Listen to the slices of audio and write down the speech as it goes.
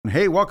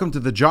Hey, welcome to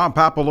the John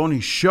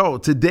Papaloni Show.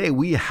 Today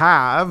we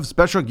have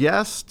special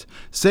guest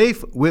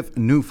Seif with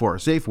New4.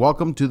 Seif,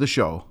 welcome to the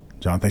show.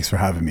 John, thanks for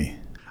having me.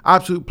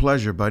 Absolute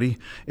pleasure, buddy.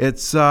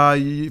 It's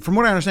from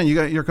what I understand,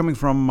 you're coming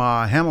from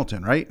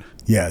Hamilton, right?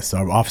 Yes,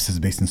 our office is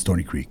based in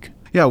Stony Creek.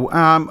 Yeah.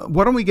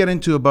 Why don't we get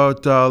into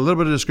about a little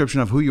bit of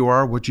description of who you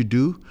are, what you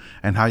do,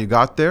 and how you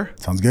got there?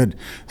 Sounds good.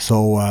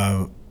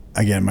 So,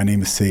 again, my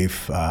name is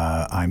Seif.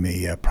 I'm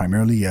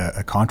primarily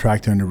a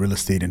contractor and a real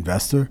estate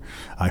investor.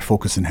 I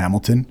focus in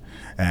Hamilton,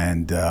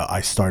 and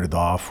I started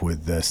off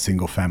with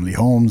single-family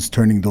homes,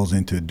 turning those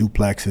into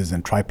duplexes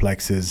and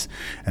triplexes,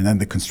 and then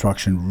the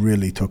construction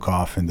really took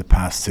off in the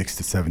past 6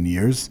 to 7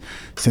 years.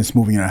 Since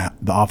moving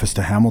the office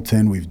to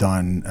Hamilton, we've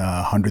done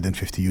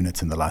 150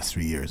 units in the last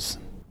 3 years.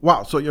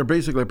 Wow. So you're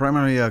basically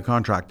primarily a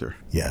contractor.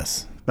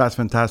 Yes. That's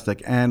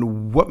fantastic.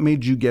 And what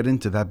made you get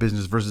into that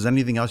business versus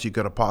anything else you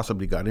could have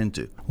possibly got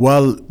into?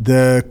 Well,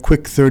 the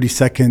quick 30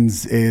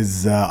 seconds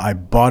is I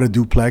bought a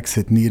duplex.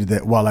 I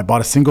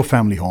bought a single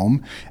family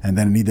home, and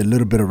then it needed a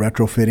little bit of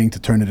retrofitting to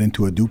turn it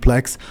into a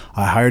duplex.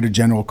 I hired a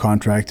general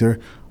contractor.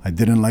 I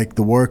didn't like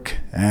the work,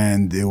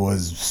 and it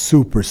was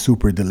super,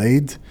 super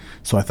delayed.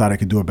 So I thought I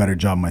could do a better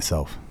job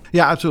myself.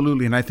 Yeah,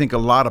 absolutely. And I think a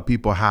lot of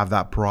people have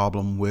that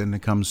problem when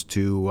it comes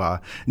to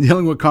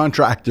dealing with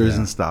contractors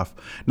and stuff.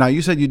 Now,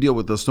 you said you deal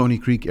with the Stony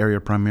Creek area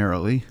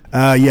primarily.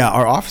 Yeah,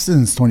 our office is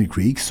in Stony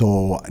Creek.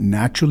 So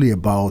naturally,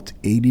 about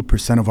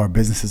 80% of our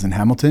business is in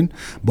Hamilton,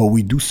 but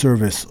we do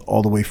service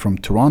all the way from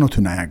Toronto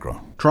to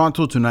Niagara.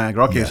 Toronto to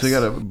Niagara. Okay, Yes. So you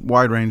got a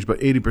wide range, but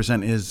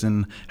 80% is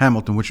in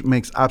Hamilton, which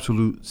makes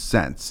absolute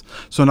sense.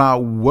 So now,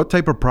 what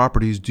type of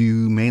properties do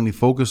you mainly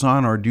focus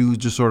on, or do you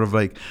just sort of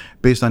like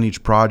based on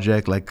each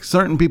project? Like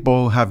certain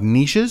people have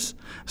niches,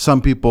 some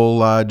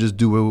people just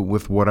do it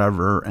with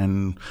whatever.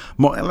 And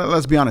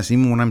let's be honest,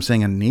 even when I'm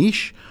saying a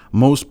niche,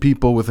 most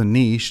people with a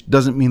niche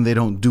doesn't mean they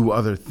don't do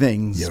other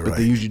things, Yeah, but they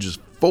right. usually just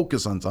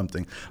focus on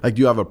something. Like, do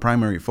you have a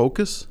primary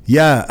focus?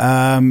 Yeah,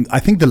 I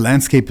think the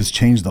landscape has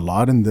changed a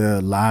lot in the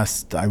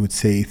last, I would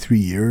say, 3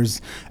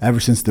 years,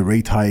 ever since the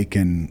rate hike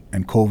and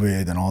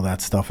COVID and all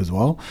that stuff as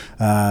well.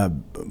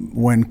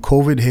 When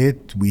COVID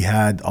hit, we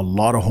had a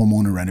lot of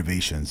homeowner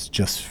renovations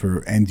just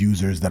for end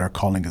users that are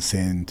calling us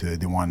in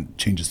they want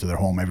changes to their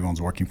home.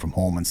 Everyone's working from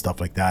home and stuff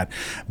like that.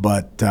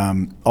 But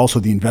also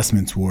the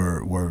investments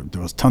there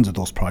was tons of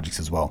those projects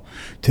as well.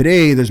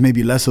 Today, there's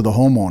maybe less of the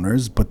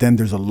homeowners, but then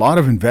there's a lot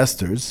of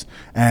investors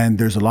and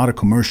there's a lot of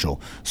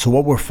commercial. So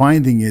what we're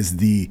finding is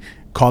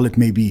call it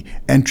maybe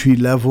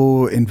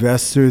entry-level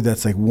investor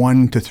that's like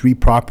 1 to 3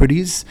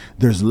 properties.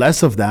 There's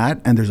less of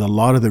that, and there's a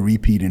lot of the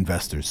repeat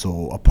investors.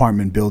 So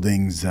apartment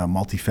buildings,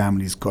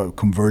 multifamilies,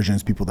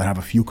 conversions, people that have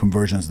a few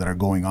conversions that are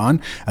going on,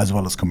 as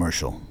well as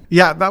commercial.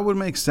 Yeah, that would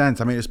make sense.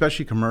 I mean,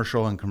 especially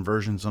commercial and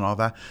conversions and all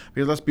that.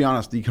 Because let's be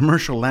honest, the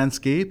commercial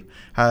landscape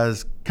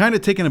has kind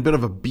of taken a bit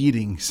of a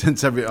beating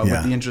since with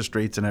the interest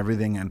rates and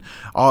everything. And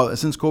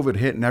since COVID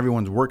hit and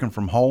everyone's working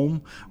from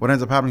home, what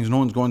ends up happening is no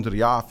one's going to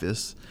the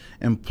office.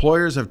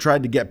 Employers have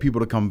tried to get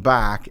people to come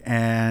back,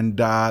 and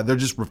they're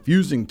just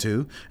refusing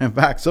to. In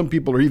fact, some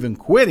people are even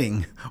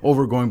quitting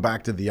over going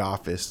back to the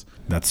office.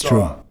 That's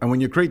true. And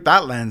when you create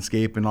that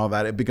landscape and all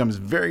that, it becomes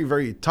very,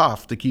 very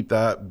tough to keep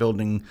that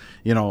building,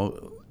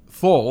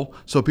 full.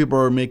 So people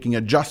are making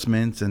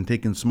adjustments and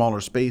taking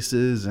smaller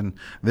spaces, and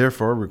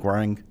therefore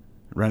requiring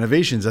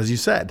renovations, as you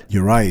said.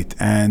 You're right.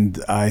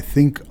 And I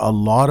think a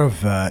lot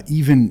of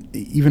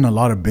even a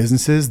lot of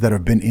businesses that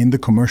have been in the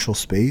commercial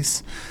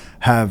space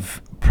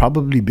have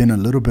probably been a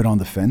little bit on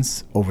the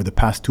fence over the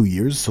past 2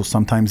 years. So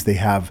sometimes they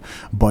have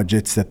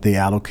budgets that they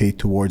allocate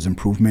towards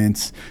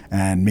improvements,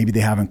 and maybe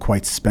they haven't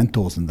quite spent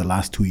those in the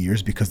last 2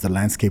 years because the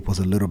landscape was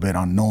a little bit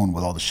unknown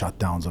with all the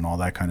shutdowns and all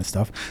that kind of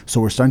stuff. So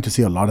we're starting to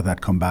see a lot of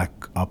that come back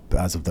up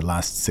as of the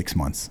last 6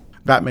 months.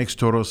 That makes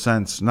total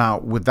sense. Now,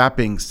 with that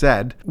being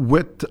said,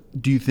 what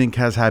do you think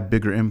has had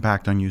bigger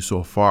impact on you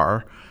so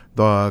far?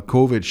 The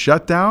COVID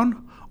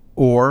shutdown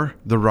or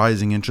the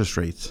rising interest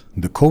rates?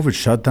 The COVID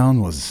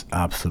shutdown was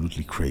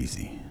absolutely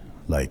crazy.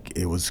 Like,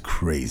 it was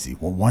crazy.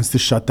 Well, once the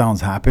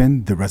shutdowns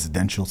happened, the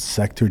residential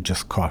sector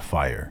just caught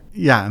fire.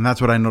 Yeah, and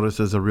that's what I noticed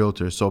as a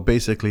realtor. So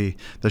basically,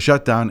 the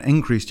shutdown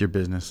increased your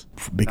business.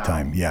 Big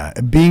time, yeah.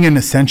 Being an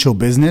essential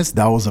business,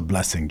 that was a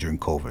blessing during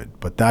COVID.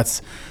 But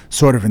that's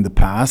sort of in the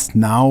past.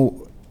 Now,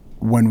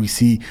 when we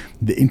see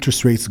the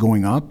interest rates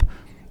going up,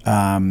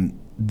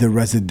 the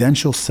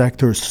residential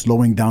sector is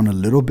slowing down a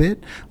little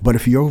bit, but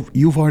if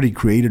you've already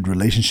created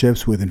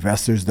relationships with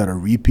investors that are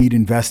repeat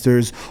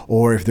investors,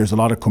 or if there's a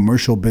lot of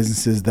commercial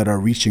businesses that are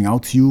reaching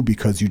out to you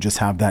because you just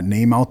have that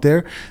name out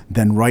there,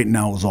 then right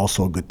now is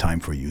also a good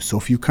time for you. So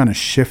if you kind of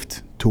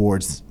shift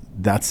towards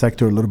that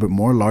sector a little bit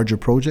more, larger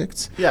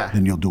projects,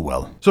 then you'll do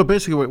well. So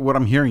basically what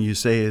I'm hearing you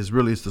say is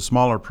really it's the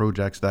smaller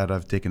projects that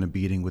have taken a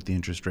beating with the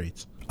interest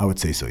rates. I would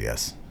say so,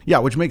 yes. Yeah,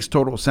 which makes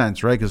total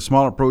sense, right? Because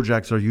smaller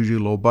projects are usually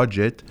low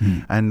budget,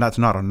 and that's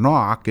not a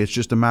knock. It's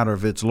just a matter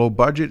of it's low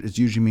budget. It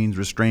usually means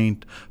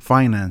restrained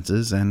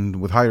finances,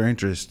 and with higher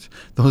interest,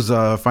 those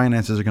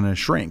finances are going to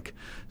shrink.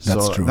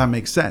 That's So true. that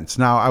makes sense.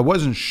 Now, I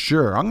wasn't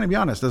sure. I'm going to be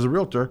honest. As a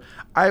realtor,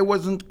 I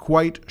wasn't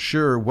quite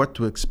sure what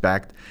to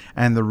expect.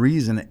 And the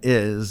reason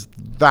is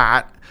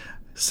that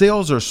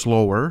sales are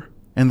slower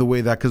in the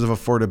way that because of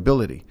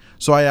affordability.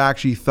 So I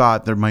actually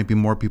thought there might be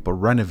more people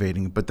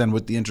renovating, but then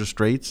with the interest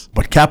rates.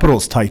 But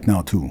capital's tight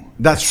now too.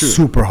 That's it's true.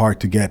 Super hard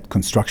to get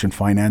construction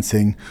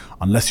financing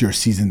unless you're a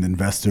seasoned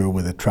investor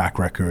with a track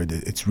record.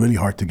 It's really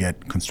hard to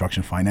get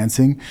construction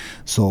financing.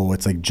 So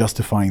it's like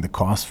justifying the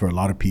cost for a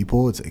lot of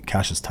people.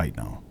 Cash is tight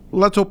now.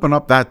 Let's open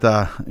up that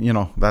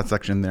that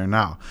section there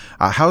now.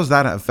 How's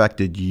that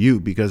affected you?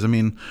 Because I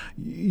mean,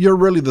 you're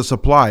really the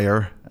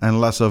supplier and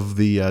less of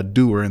the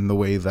doer in the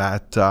way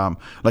that,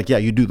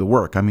 you do the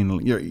work. I mean,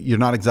 you're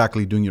not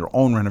exactly doing your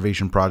own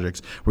renovation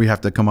projects where you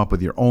have to come up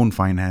with your own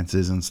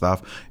finances and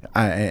stuff.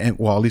 At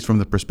least from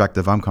the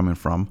perspective I'm coming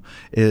from,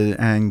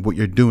 and what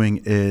you're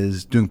doing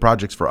is doing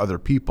projects for other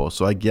people.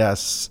 So I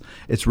guess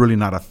it's really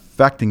not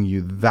affecting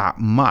you that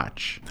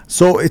much.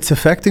 So it's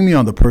affecting me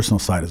on the personal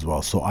side as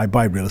well. So I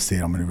buy real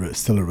estate. I'm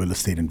still a real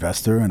estate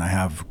investor, and I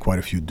have quite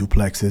a few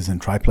duplexes and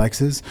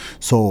triplexes.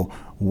 So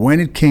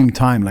when it came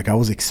time, like I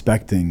was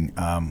expecting,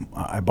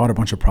 I bought a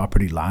bunch of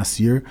property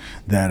last year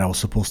that I was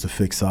supposed to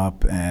fix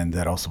up and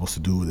that I was supposed to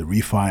do the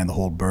refi and the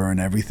whole burn,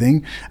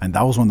 everything. And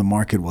that was when the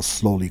market was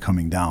slowly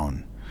coming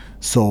down.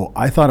 So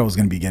I thought I was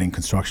going to be getting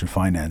construction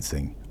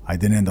financing. I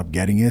didn't end up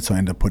getting it, so I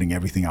ended up putting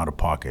everything out of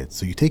pocket.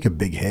 So you take a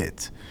big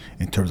hit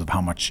in terms of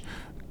how much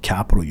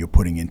capital you're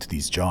putting into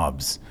these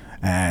jobs.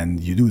 And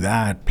you do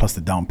that plus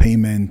the down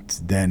payment,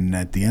 then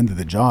at the end of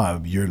the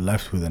job, you're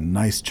left with a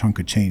nice chunk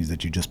of change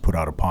that you just put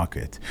out of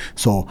pocket.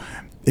 So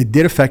it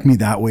did affect me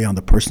that way on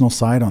the personal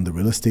side, on the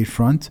real estate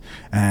front.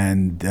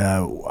 And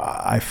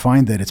I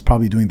find that it's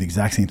probably doing the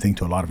exact same thing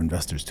to a lot of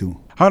investors too.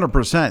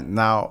 100%.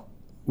 Now,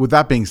 with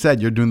that being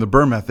said, you're doing the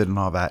BRRRR method and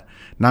all that.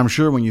 Now, I'm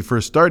sure when you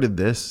first started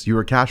this, you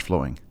were cash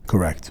flowing.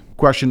 Correct.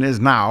 Question is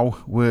now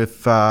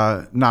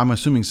I'm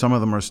assuming some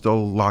of them are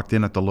still locked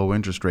in at the low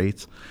interest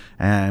rates,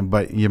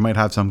 but you might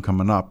have some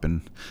coming up.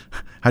 And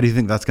how do you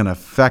think that's going to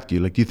affect you?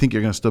 Like, do you think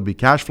you're going to still be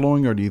cash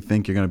flowing, or do you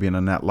think you're going to be in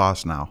a net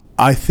loss now?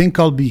 I think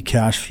I'll be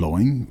cash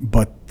flowing,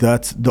 but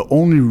that's the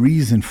only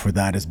reason for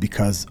that is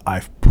because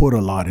I've put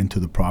a lot into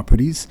the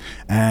properties,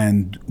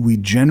 and we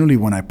generally,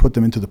 when I put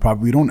them into the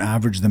property, we don't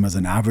average them as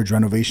an average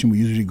renovation. We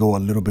usually go a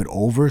little bit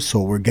over,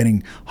 so we're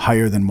getting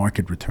higher than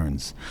market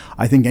returns.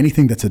 I think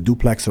anything that's a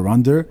duplex or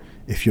under,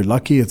 if you're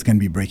lucky, it's going to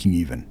be breaking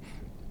even.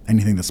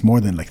 Anything that's more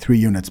than like 3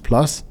 units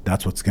plus,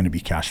 that's what's going to be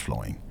cash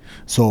flowing.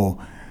 So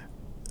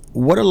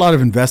what a lot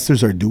of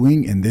investors are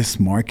doing in this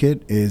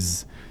market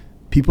is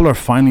people are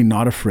finally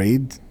not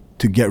afraid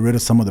to get rid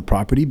of some of the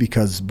property,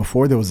 because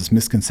before there was this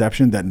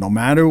misconception that no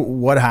matter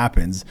what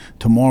happens,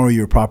 tomorrow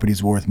your property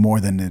is worth more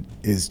than it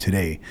is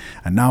today.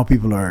 And now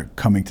people are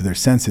coming to their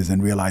senses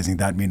and realizing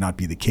that may not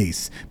be the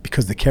case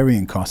because the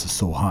carrying cost is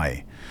so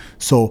high.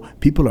 So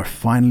people are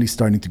finally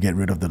starting to get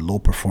rid of the low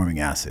performing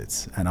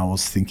assets. And I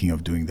was thinking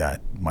of doing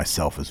that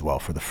myself as well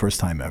for the first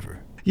time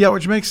ever. Yeah,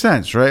 which makes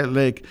sense, right?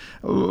 Like,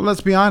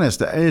 let's be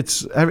honest.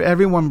 It's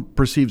everyone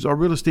perceives,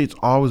 real estate's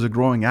always a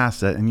growing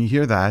asset, and you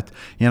hear that,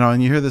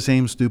 and you hear the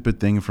same stupid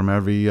thing from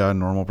every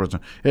normal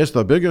person. It's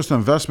the biggest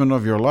investment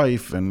of your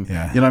life, and you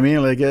know what I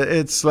mean? Like,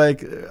 it's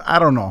like I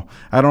don't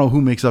know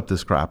who makes up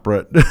this crap,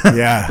 right?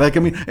 Yeah. Like, I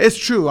mean, it's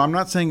true. I'm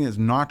not saying it's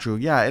not true.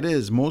 Yeah, it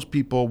is. Most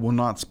people will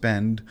not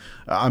spend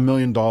 $1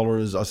 million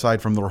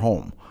aside from their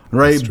home,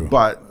 right? That's true.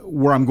 But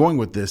where I'm going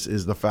with this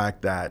is the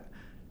fact that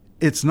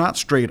it's not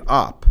straight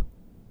up.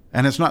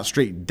 And it's not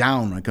straight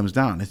down when it comes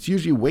down. It's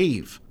usually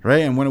wave,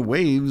 right? And when it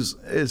waves,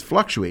 it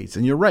fluctuates.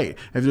 And you're right.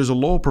 If there's a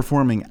low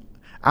performing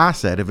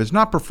asset, if it's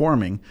not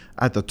performing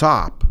at the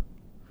top,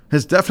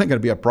 it's definitely going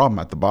to be a problem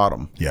at the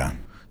bottom. Yeah.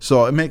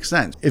 So it makes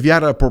sense. If you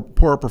had a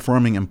poor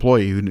performing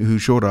employee who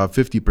showed up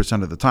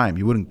 50% of the time,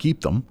 you wouldn't keep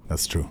them.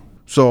 That's true.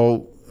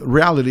 So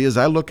reality is,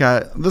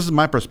 this is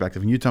my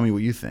perspective, and you tell me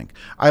what you think.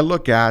 I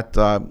look at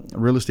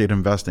real estate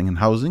investing in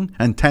housing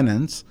and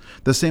tenants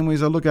the same way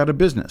as I look at a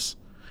business.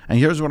 And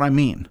here's what I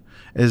mean,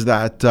 is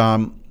that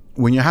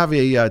when you have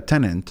a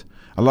tenant,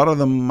 a lot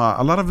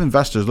of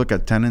investors look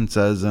at tenants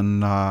as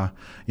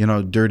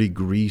dirty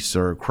grease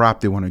or crap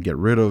they want to get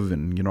rid of,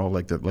 and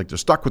like they're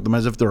stuck with them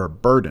as if they're a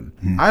burden.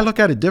 I look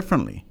at it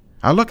differently.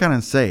 I look at it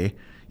and say,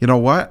 you know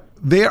what?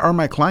 They are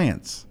my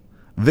clients.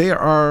 They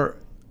are,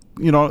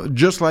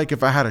 just like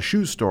if I had a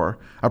shoe store,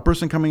 a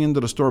person coming into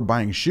the store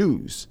buying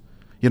shoes,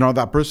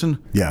 that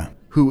person. Yeah.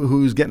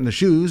 Who's getting the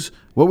shoes,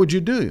 what would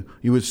you do?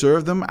 You would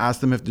serve them, ask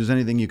them if there's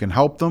anything you can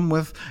help them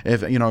with.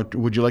 If,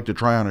 would you like to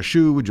try on a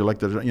shoe? Would you like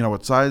to,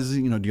 what size, do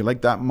you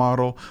like that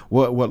model?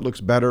 What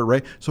looks better,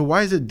 right? So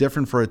why is it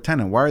different for a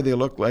tenant? Why do they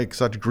look like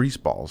such grease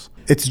balls?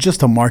 It's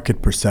just a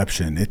market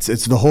perception.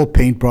 It's the whole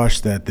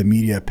paintbrush that the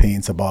media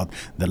paints about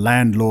the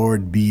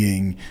landlord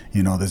being,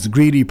 this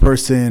greedy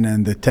person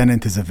and the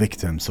tenant is a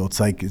victim. So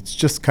it's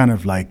just kind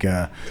of like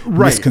a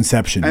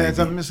misconception. And it's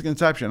a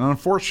misconception. And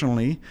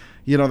unfortunately,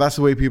 that's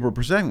the way people are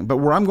presenting. But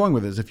where I'm going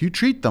with this, if you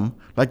treat them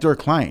like they're a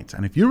client.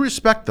 And if you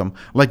respect them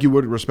like you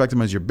would respect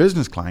them as your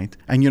business client,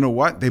 and you know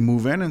what? They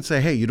move in and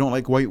say, hey, you don't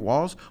like white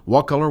walls?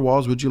 What color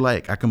walls would you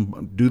like? I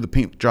can do the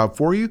paint job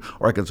for you,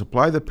 or I can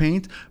supply the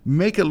paint,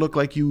 make it look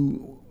like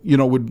you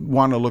would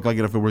want to look like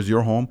it if it was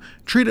your home.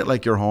 Treat it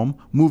like your home.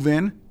 Move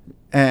in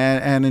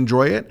and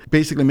enjoy it.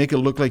 Basically make it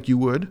look like you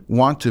would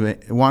want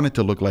it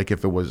to look like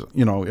if it was,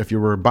 if you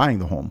were buying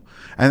the home.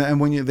 And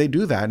when they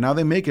do that, now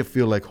they make it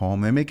feel like home.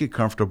 They make it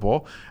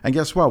comfortable. And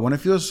guess what? When it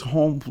feels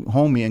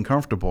homey and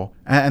comfortable,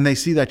 and they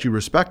see that you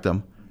respect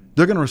them,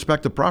 they're going to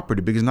respect the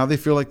property, because now they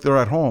feel like they're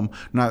at home.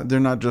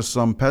 They're not just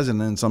some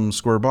peasant in some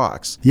square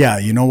box. Yeah,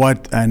 you know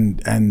what?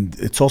 And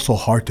it's also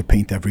hard to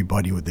paint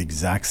everybody with the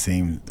exact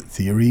same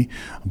theory,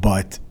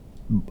 but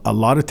a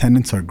lot of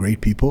tenants are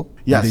great people.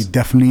 Yes. They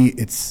definitely,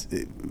 it's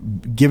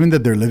given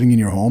that they're living in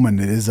your home and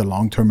it is a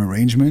long-term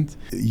arrangement,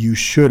 you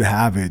should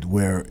have it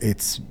where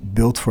it's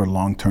built for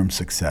long-term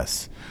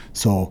success.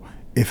 So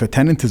if a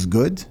tenant is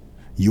good,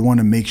 you want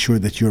to make sure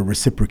that you're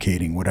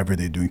reciprocating whatever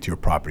they're doing to your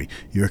property.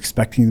 You're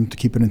expecting them to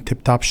keep it in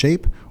tip-top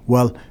shape.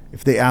 Well,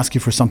 if they ask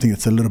you for something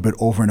that's a little bit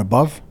over and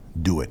above,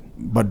 do it.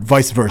 But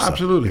vice versa.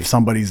 Absolutely. If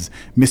somebody's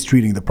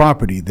mistreating the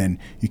property, then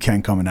you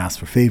can't come and ask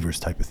for favors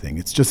type of thing.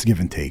 It's just give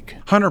and take.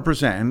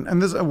 100%.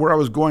 And this, where I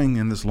was going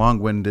in this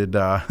long-winded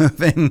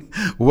thing,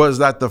 was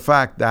that the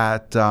fact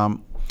that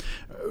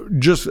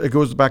it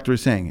goes back to what you're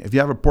saying. If you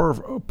have a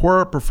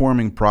poor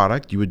performing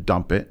product, you would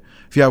dump it.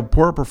 If you have a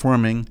poor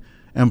performing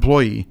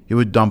employee, he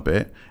would dump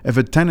it. If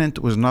a tenant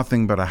was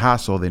nothing but a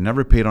hassle, they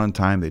never paid on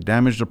time, they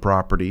damaged the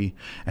property,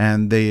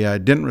 and they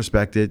didn't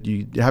respect it,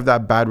 you have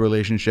that bad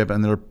relationship,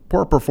 and they're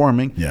poor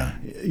performing,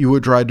 you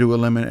would try to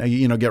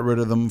eliminate, get rid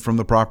of them from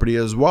the property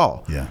as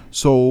well. Yeah.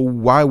 So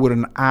why would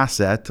an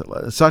asset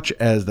such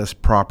as this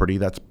property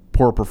that's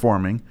poor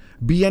performing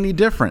be any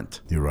different?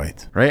 You're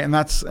right. Right?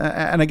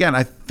 And again,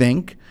 I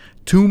think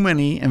too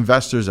many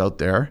investors out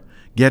there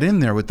get in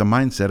there with the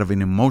mindset of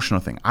an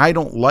emotional thing. I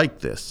don't like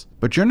this.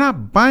 But you're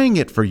not buying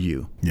it for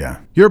you.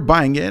 Yeah. You're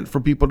buying it for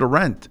people to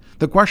rent.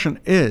 The question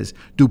is,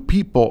 do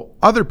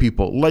other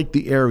people like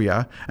the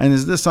area, and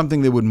is this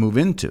something they would move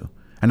into?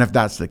 And if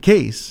that's the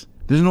case,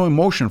 there's no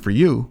emotion for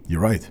you.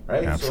 You're right.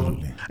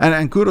 Absolutely. So,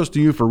 and kudos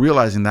to you for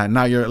realizing that.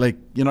 Now you're like,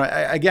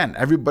 again,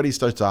 everybody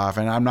starts off,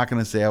 and I'm not going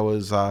to say I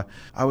was a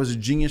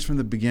genius from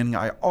the beginning.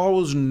 I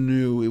always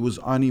knew it was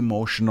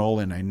unemotional,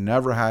 and I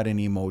never had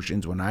any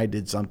emotions when I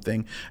did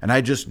something. And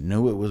I just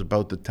knew it was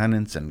about the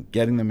tenants and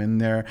getting them in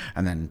there,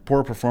 and then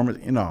poor performance.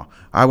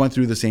 I went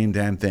through the same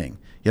damn thing.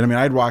 You know what I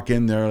mean? I'd walk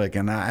in there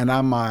and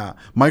I'm a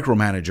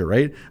micromanager,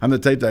 right? I'm the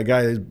type that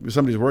guy,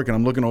 somebody's working,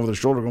 I'm looking over their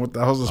shoulder going, what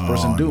the hell is this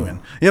person doing?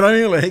 No. You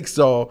know what I mean?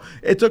 So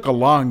it took a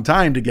long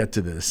time to get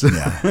to this.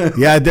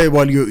 Yeah.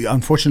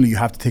 Unfortunately, you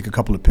have to take a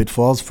couple of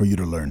pitfalls for you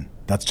to learn.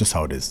 That's just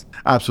how it is.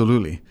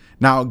 Absolutely.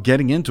 Now,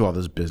 getting into all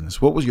this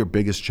business, what was your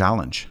biggest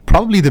challenge?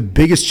 Probably the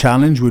biggest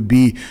challenge would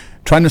be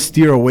trying to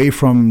steer away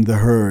from the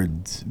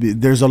herd.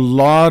 There's a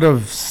lot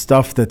of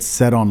stuff that's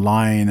said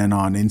online and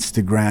on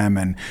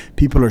Instagram, and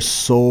people are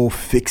so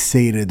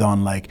fixated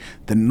on like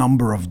the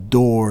number of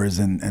doors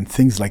and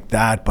things like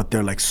that, but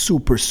they're like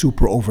super,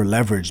 super over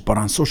leveraged. But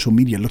on social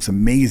media, it looks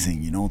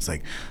amazing. It's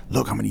like,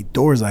 look how many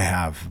doors I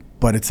have.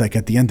 But it's like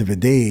at the end of the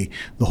day,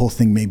 the whole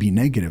thing may be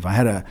negative. I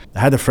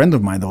had a friend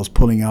of mine that was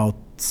pulling out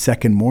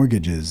second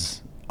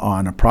mortgages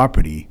on a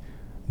property.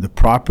 The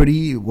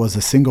property was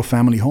a single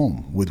family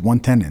home with one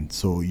tenant.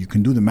 So you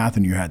can do the math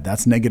in your head.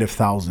 That's negative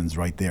thousands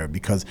right there,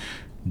 because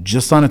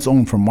just on its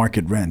own for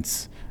market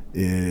rents,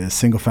 a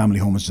single family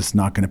home is just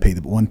not going to pay,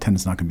 one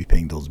tenant's not going to be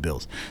paying those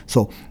bills.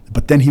 So,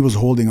 but then he was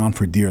holding on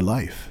for dear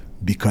life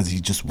because he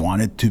just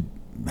wanted to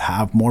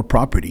have more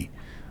property.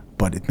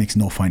 But it makes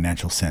no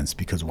financial sense,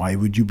 because why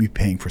would you be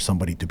paying for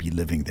somebody to be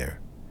living there?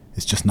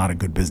 It's just not a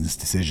good business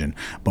decision.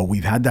 But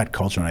we've had that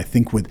culture. And I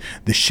think with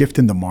the shift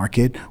in the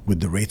market,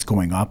 with the rates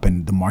going up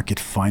and the market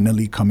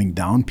finally coming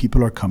down,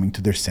 people are coming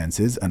to their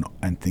senses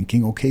and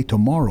thinking, okay,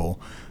 tomorrow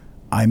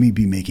I may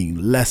be making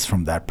less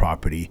from that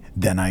property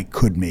than I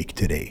could make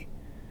today.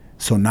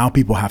 So now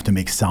people have to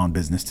make sound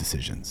business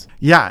decisions.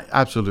 Yeah,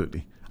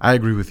 absolutely. I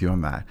agree with you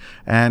on that.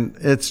 And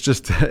it's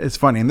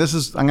funny. And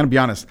I'm going to be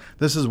honest,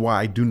 this is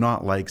why I do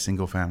not like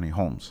single family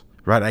homes,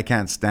 right? I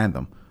can't stand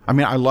them. I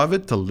mean, I love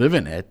it to live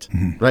in it,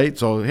 right?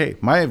 So, hey,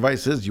 my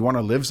advice is, you want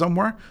to live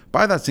somewhere,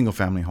 buy that single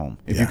family home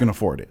if you can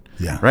afford it,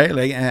 right?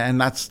 Like, and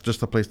that's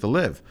just a place to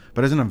live.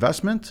 But as an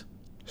investment,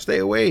 stay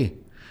away.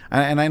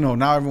 And I know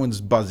now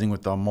everyone's buzzing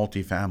with the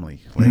multifamily.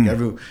 Like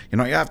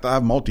you have to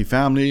have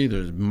multifamily.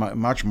 There's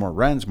much more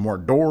rents, more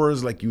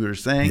doors, like you were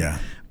saying. Yeah.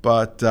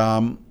 But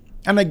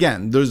and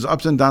again, there's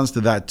ups and downs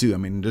to that too. I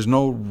mean, there's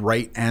no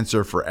right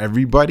answer for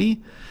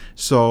everybody.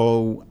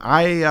 So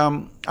I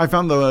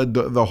found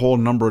the whole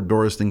number of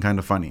doors thing kind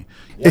of funny.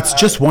 It's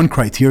just one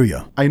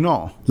criteria. I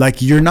know.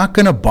 Like, you're not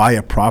going to buy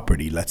a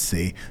property, let's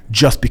say,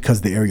 just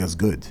because the area is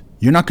good.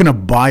 You're not going to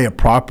buy a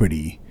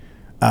property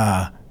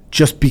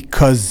just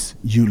because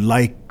you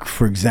like,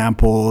 for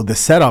example, the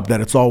setup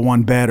that it's all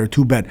one bed or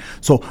two bed.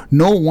 So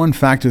no one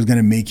factor is going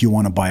to make you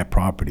want to buy a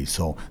property.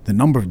 So the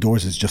number of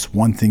doors is just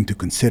one thing to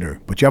consider,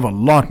 but you have a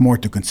lot more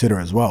to consider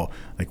as well.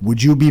 Like,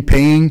 would you be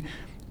paying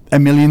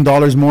 $1 million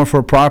more for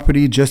a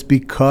property just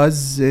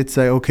because it's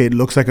like, okay, it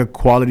looks like a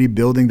quality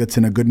building that's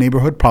in a good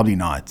neighborhood? Probably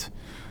not.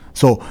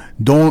 So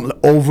don't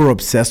over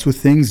obsess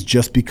with things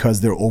just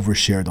because they're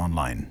overshared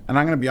online. And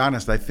I'm going to be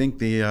honest, I think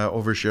they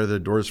overshare their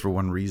doors for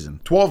one reason.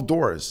 12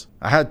 doors.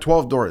 I had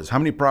 12 doors. How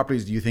many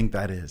properties do you think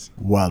that is?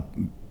 Well,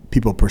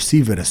 people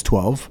perceive it as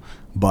 12,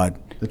 but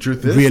the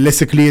truth is,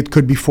 realistically, it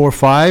could be 4 or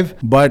 5,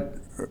 but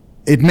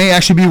it may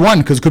actually be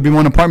one, because it could be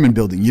one apartment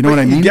building. You know what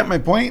I mean? You get my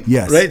point?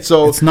 Yes. Right?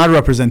 So it's not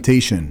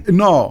representation.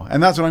 No.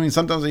 And that's what I mean.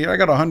 Sometimes I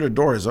got 100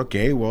 doors.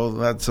 Okay, well,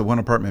 that's a one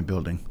apartment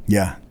building.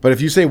 Yeah. But if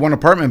you say one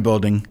apartment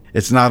building,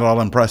 it's not all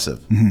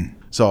impressive. Mm-hmm.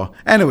 So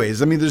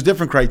anyways, I mean, there's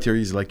different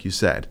criteria, like you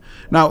said.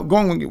 Now,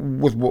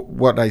 going with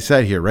what I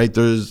said here, right?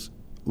 There's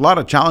a lot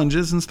of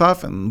challenges and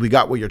stuff, and we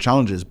got what your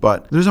challenge is,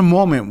 but there's a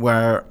moment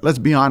where, let's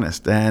be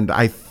honest, and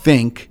I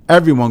think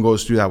everyone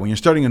goes through that. When you're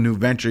starting a new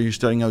venture, you're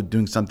starting out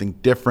doing something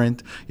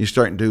different, you're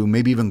starting to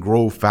maybe even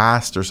grow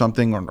fast or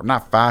something, or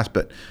not fast,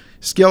 but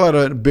scale at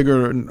a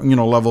bigger,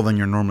 level than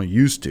you're normally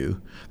used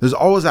to. There's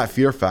always that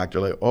fear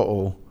factor, like,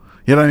 uh-oh,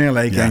 you know what I mean?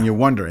 Like, yeah. And you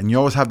wonder, and you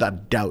always have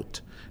that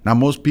doubt. Now,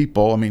 most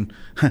people, I mean,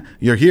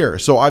 you're here,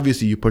 so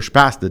obviously you push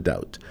past the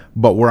doubt.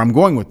 But where I'm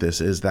going with this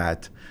is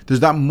that there's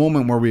that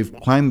moment where we've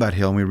climbed that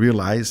hill and we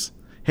realize,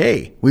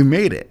 hey, we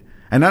made it.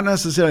 And not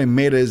necessarily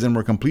made it as in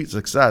we're complete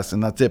success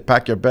and that's it,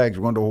 pack your bags,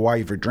 we're going to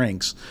Hawaii for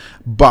drinks.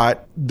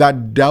 But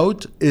that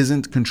doubt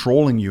isn't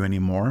controlling you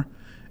anymore,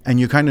 and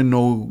you kind of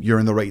know you're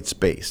in the right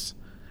space.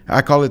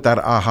 I call it that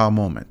aha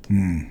moment.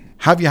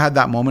 Have you had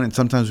that moment? And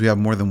sometimes we have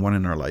more than one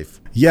in our life.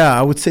 Yeah,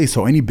 I would say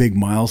so. Any big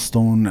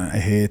milestone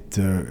hit,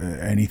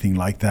 anything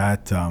like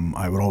that,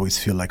 I would always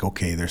feel like,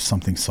 okay, there's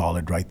something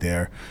solid right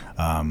there.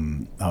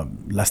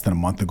 Less than a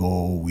month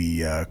ago,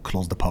 we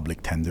closed the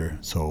public tender.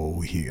 So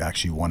he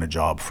actually won a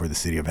job for the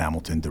city of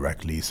Hamilton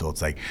directly. So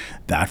it's like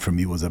that for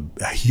me was a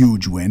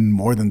huge win.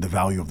 More than the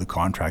value of the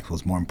contract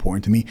was more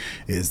important to me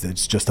is that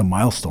it's just a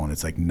milestone.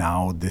 It's like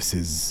now this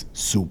is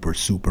super,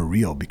 super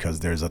real because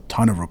there's a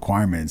ton of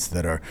requirements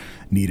that are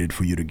needed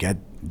for you to get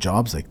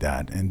jobs like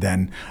that. And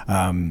then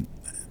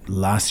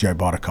last year I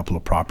bought a couple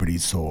of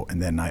properties,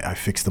 and then I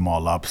fixed them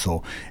all up.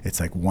 So it's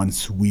like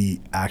once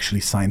we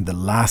actually signed the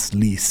last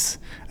lease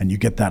and you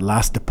get that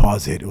last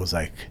deposit, it was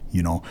like,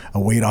 a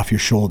weight off your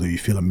shoulder. You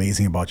feel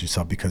amazing about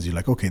yourself because you're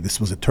like, okay, this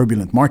was a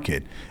turbulent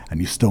market and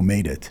you still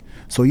made it.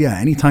 So yeah,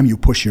 anytime you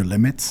push your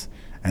limits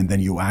and then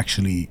you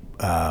actually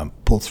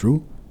pull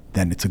through,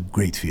 then it's a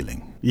great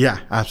feeling. Yeah,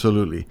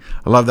 absolutely.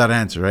 I love that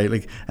answer, right?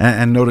 Like,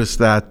 and notice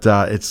that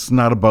it's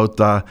not about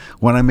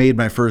when I made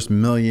my first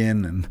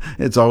million, and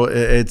it's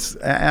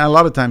and a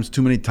lot of times,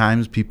 too many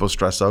times, people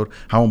stress out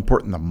how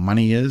important the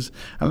money is.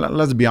 And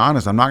let's be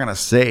honest, I'm not going to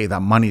say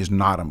that money is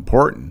not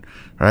important,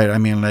 right? I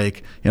mean,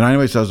 like,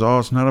 anybody says, oh,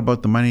 it's not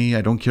about the money.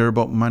 I don't care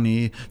about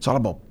money. It's all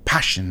about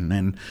passion.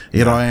 And,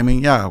 you know what I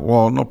mean? Yeah,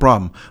 well, no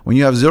problem. When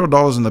you have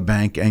 $0 in the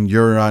bank and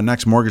your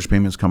next mortgage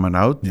payment's coming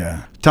out,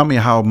 tell me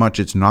how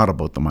much it's not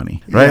about the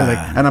money, right? Yeah.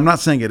 Like, and I'm not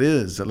saying it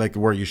is like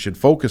where you should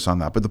focus on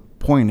that. But the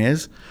point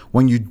is,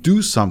 when you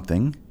do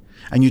something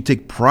and you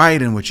take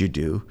pride in what you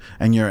do,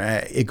 and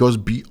it goes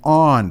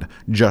beyond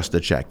just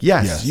a check.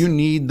 Yes, you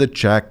need the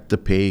check to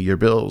pay your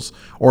bills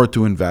or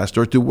to invest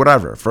or to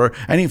whatever. For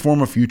any form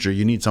of future,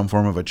 you need some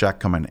form of a check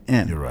coming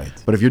in. You're right.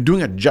 But if you're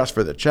doing it just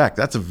for the check,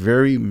 that's a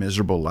very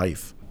miserable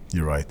life.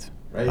 You're right.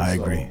 I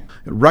agree.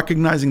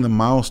 Recognizing the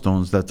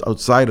milestones that's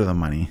outside of the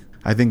money,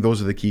 I think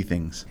those are the key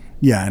things.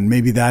 Yeah, and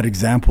maybe that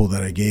example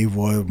that I gave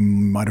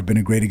might have been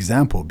a great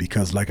example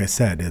because, like I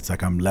said, it's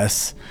like I'm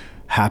less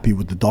happy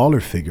with the dollar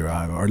figure,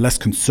 or less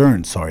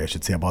concerned, I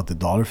should say, about the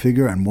dollar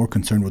figure, and more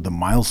concerned with the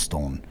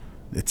milestone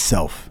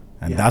itself.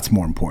 And that's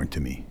more important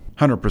to me.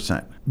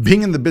 100%.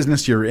 Being in the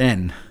business you're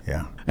in,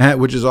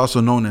 which is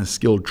also known as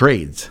skilled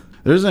trades,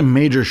 there's a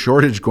major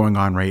shortage going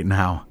on right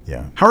now.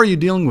 Yeah. How are you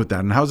dealing with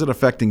that, and how's it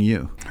affecting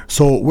you?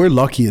 So we're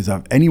lucky as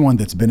anyone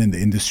that's been in the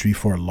industry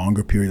for a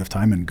longer period of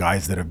time, and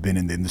guys that have been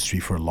in the industry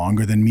for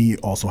longer than me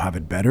also have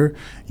it better.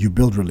 You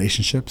build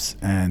relationships,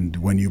 and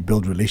when you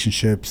build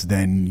relationships,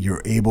 then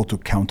you're able to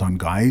count on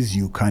guys.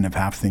 You kind of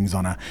have things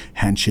on a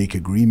handshake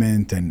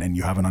agreement, and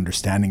you have an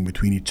understanding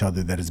between each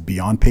other that is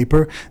beyond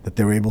paper, that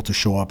they're able to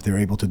show up, they're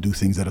able to do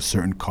things at a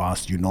certain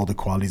cost. You know the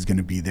quality is going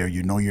to be there.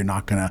 You know you're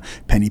not going to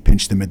penny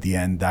pinch them at the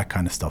end, that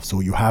kind of stuff. So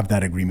you have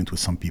that agreement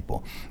with some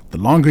people. The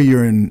longer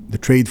you're in the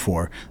trade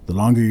for, the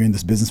longer you're in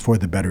this business for,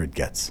 the better it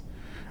gets.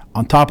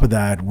 On top of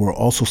that, we're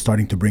also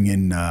starting to bring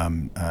in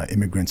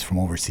immigrants from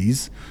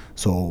overseas.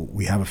 So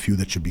we have a few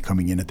that should be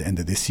coming in at the end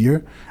of this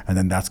year, and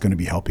then that's going to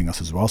be helping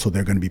us as well. So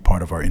they're going to be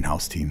part of our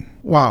in-house team.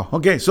 Wow.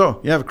 Okay, so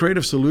you have a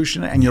creative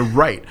solution, and you're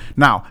right.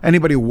 Now,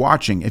 anybody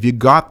watching, if you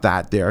got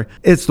that there,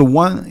 it's the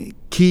one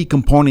key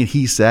component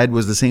he said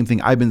was the same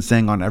thing I've been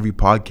saying on every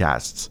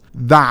podcast,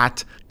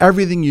 that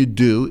everything you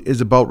do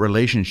is about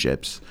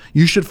relationships.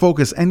 You should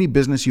focus any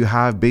business you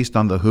have based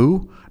on the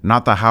who,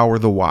 not the how or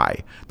the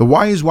why. The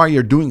why is why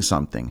you're doing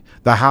something.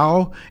 The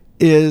how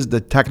is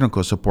the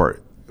technical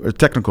support or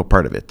technical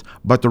part of it.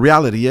 But the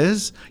reality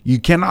is you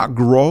cannot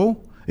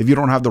grow if you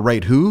don't have the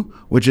right who,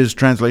 which is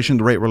translation,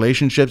 the right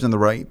relationships and the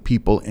right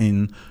people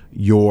in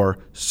your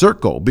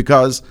circle.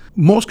 Because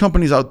most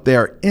companies out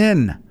there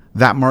in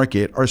that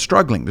market are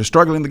struggling. They're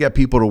struggling to get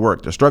people to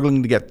work. They're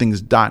struggling to get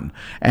things done.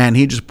 And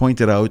he just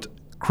pointed out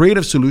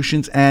creative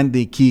solutions and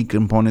the key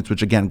components,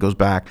 which again goes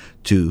back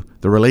to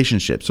the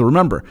relationship. So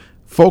remember,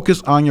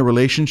 focus on your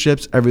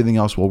relationships. Everything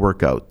else will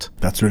work out.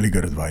 That's really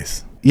good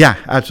advice. Yeah,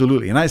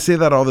 absolutely. And I say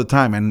that all the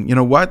time. And you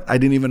know what? I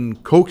didn't even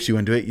coax you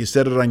into it. You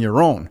said it on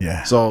your own.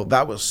 Yeah. So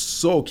that was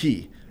so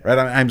key, right?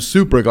 I'm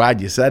super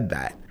glad you said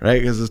that, right?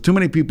 Because there's too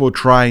many people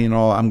try,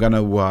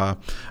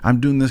 I'm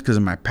doing this because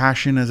of my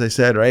passion, as I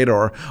said, right?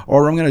 Or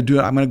I'm going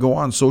to go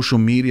on social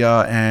media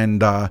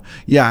and I'm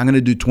going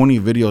to do 20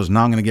 videos.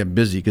 Now I'm going to get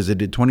busy because I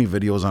did 20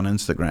 videos on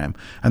Instagram.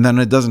 And then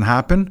it doesn't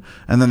happen.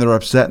 And then they're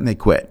upset and they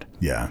quit.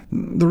 Yeah.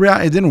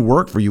 It didn't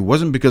work for you. It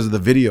wasn't because of the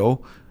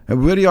video. A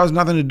video has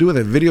nothing to do with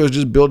it. Video is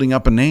just building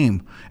up a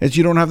name. It's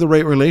you don't have the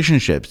right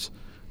relationships.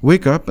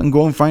 Wake up and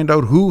go and find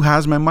out who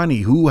has my money,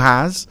 who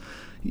has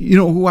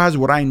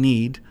what I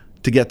need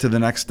to get to the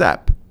next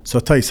step. So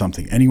I'll tell you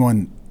something.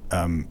 Anyone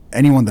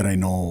that I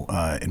know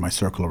in my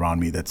circle around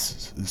me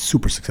that's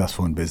super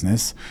successful in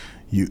business,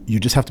 you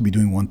just have to be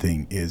doing one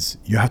thing, is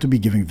you have to be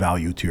giving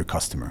value to your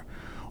customer.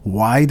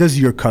 Why does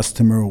your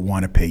customer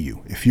want to pay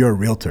you? If you're a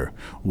realtor,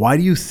 why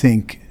do you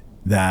think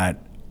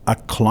that a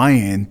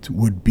client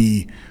would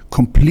be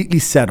completely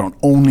set on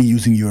only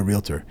using you as a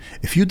realtor?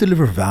 If you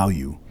deliver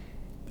value,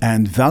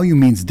 and value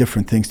means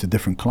different things to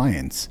different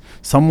clients.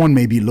 Someone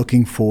may be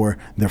looking for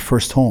their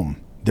first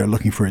home. They're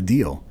looking for a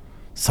deal.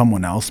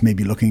 Someone else may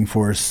be looking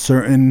for a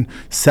certain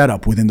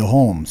setup within the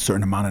home,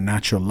 certain amount of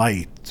natural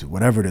light,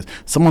 whatever it is.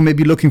 Someone may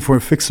be looking for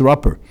a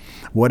fixer-upper.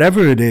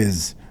 Whatever it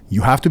is,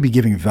 you have to be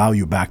giving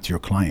value back to your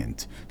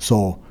client.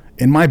 So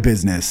in my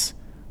business,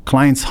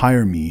 clients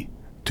hire me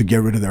to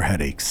get rid of their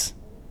headaches.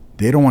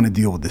 They don't want to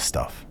deal with this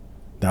stuff.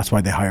 That's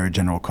why they hire a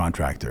general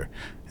contractor.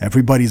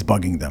 Everybody's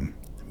bugging them.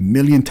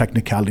 Million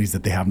technicalities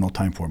that they have no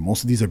time for.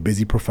 Most of these are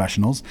busy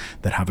professionals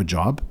that have a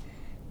job.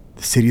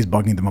 The city is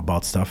bugging them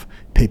about stuff,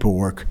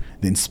 paperwork,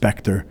 the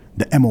inspector,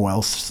 the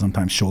MOL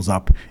sometimes shows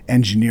up.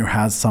 Engineer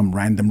has some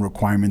random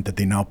requirement that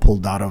they now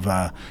pulled out of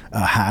a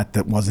hat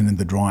that wasn't in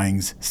the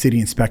drawings.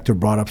 City inspector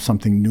brought up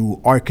something new,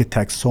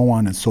 architects, so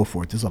on and so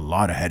forth. There's a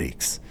lot of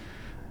headaches.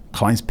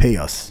 Clients pay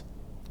us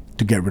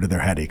to get rid of their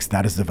headaches.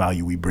 That is the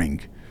value we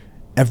bring.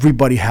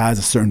 Everybody has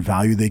a certain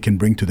value they can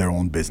bring to their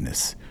own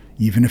business.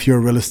 Even if you're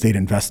a real estate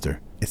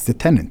investor, it's the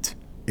tenant.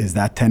 Is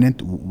that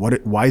tenant,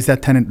 why is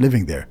that tenant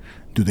living there?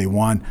 Do they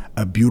want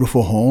a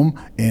beautiful home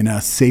in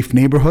a safe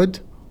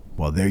neighborhood?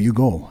 Well, there you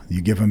go.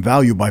 You give them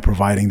value by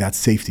providing that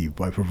safety,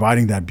 by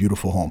providing that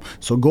beautiful home.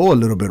 So go a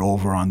little bit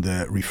over on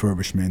the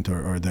refurbishment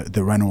or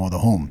the reno of the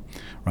home,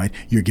 right?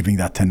 You're giving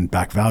that tenant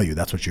back value.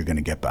 That's what you're going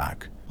to get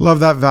back. Love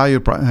that value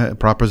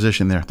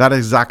proposition there. That is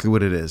exactly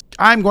what it is.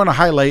 I'm going to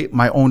highlight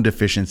my own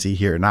deficiency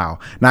here now.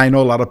 Now, I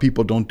know a lot of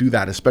people don't do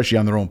that, especially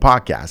on their own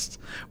podcasts.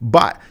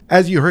 But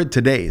as you heard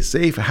today,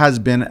 Seif has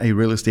been a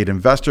real estate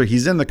investor.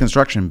 He's in the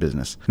construction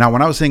business. Now,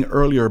 when I was saying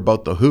earlier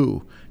about the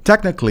who,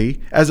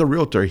 technically, as a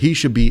realtor, he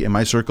should be in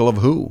my circle of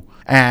who.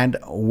 And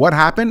what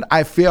happened?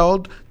 I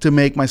failed to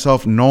make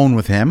myself known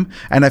with him,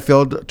 and I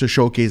failed to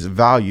showcase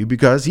value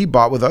because he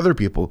bought with other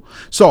people.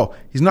 So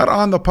he's not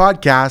on the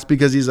podcast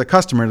because he's a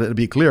customer, to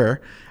be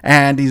clear,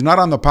 and he's not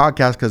on the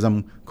podcast because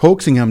I'm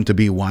coaxing him to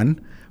be one,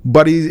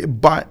 but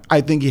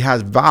I think he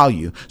has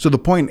value. So the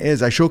point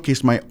is, I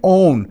showcased my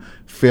own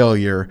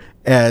failure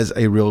as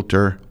a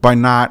realtor by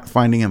not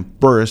finding him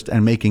first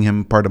and making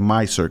him part of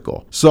my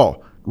circle.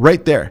 So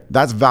right there,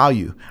 that's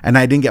value. And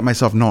I didn't get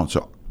myself known.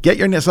 So get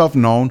yourself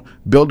known,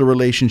 build a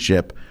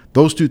relationship.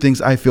 Those two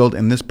things I failed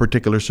in this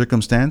particular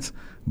circumstance.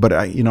 But,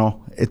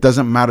 it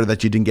doesn't matter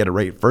that you didn't get it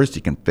right first.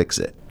 You can fix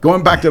it.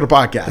 Going back to the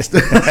podcast.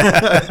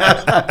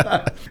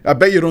 I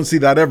bet you don't see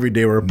that every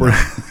day where a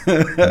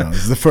person... No,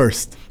 it's the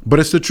first.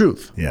 But it's the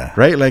truth. Yeah.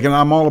 Right? And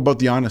I'm all about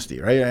the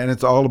honesty, right? And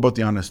it's all about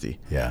the honesty.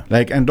 Yeah.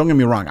 And don't get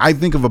me wrong. I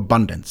think of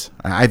abundance.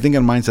 I think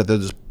in mindset,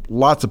 there's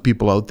lots of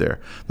people out there.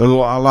 There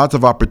are lots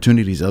of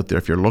opportunities out there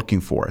if you're looking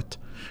for it.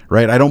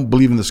 Right? I don't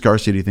believe in the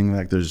scarcity thing,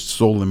 like there's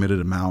so limited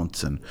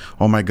amounts and,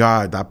 oh my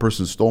God, that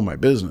person stole my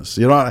business.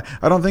 I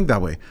don't think that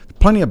way.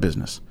 Plenty of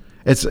business.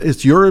 It's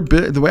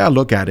the way I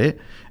look at it,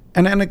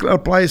 and it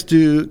applies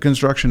to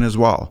construction as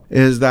well,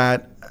 is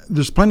that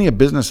there's plenty of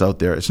business out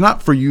there. It's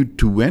not for you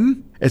to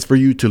win, it's for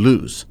you to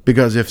lose.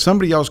 Because if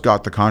somebody else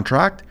got the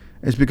contract,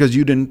 it's because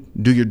you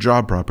didn't do your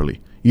job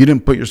properly. You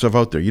didn't put yourself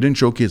out there. You didn't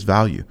showcase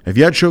value. If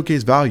you had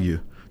showcased value,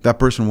 that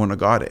person wouldn't have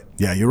got it.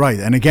 Yeah, you're right.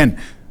 And again,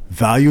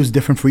 value is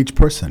different for each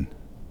person.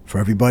 For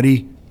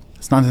everybody,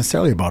 it's not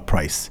necessarily about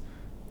price.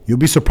 You'll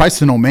be surprised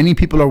to know many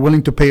people are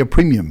willing to pay a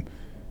premium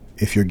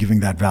if you're giving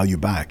that value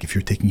back, if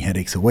you're taking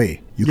headaches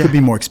away. You could be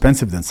more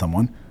expensive than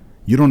someone.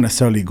 You don't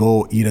necessarily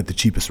go eat at the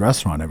cheapest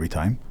restaurant every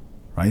time,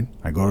 right?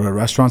 I go to a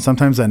restaurant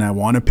sometimes and I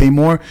want to pay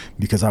more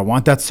because I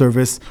want that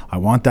service, I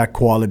want that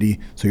quality,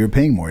 so you're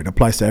paying more. It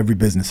applies to every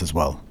business as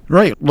well.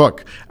 Right.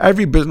 Look,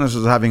 every business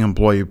is having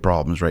employee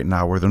problems right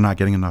now where they're not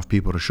getting enough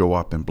people to show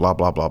up and blah,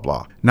 blah, blah,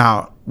 blah.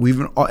 Now,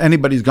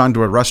 anybody's gone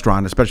to a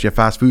restaurant, especially a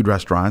fast food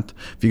restaurant.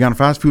 If you've gone to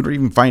fast food or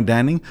even fine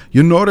dining,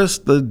 you notice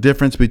the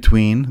difference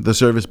between the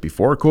service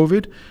before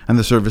COVID and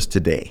the service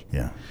today.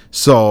 Yeah.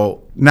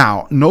 So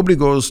now nobody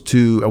goes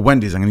to a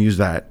Wendy's, I'm going to use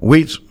that,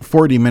 waits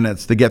 40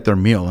 minutes to get their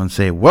meal and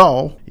say,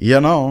 well,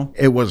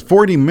 it was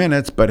 40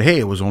 minutes, but hey,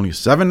 it was only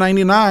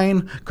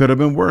 $7.99. Could have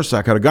been worse.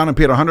 I could have gone and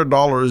paid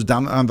 $100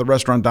 down on the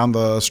restaurant down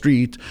the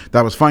street.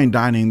 That was fine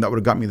dining. That would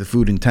have got me the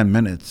food in 10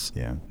 minutes.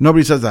 Yeah.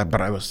 Nobody says that,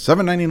 but I was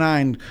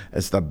 $7.99.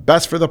 It's the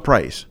best for the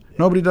price.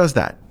 Nobody does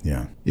that.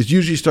 Yeah. It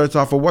usually starts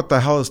off with what the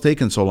hell is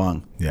taking so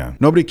long? Yeah.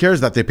 Nobody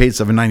cares that they paid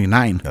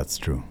 $7.99. That's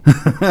true.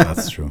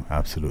 That's true.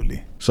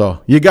 Absolutely.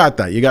 So you got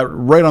that. You got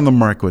right on the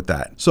mark with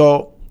that.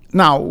 So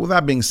now, with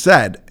that being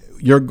said,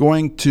 you're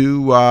going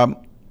to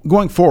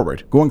going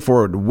forward,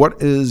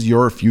 what is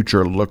your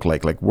future look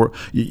like? Like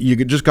you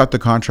just got the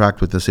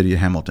contract with the city of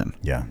Hamilton.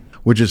 Yeah.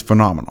 Which is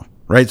phenomenal.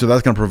 Right? So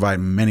that's going to provide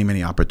many,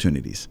 many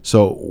opportunities.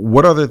 So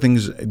what other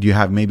things do you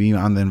have maybe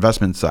on the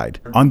investment side?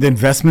 On the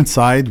investment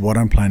side, what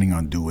I'm planning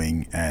on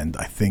doing, and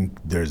I think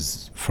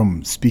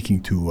from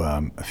speaking to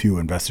a few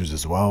investors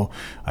as well,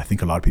 I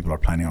think a lot of people are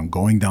planning on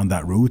going down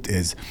that route,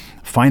 is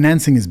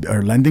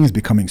lending is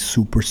becoming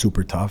super,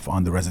 super tough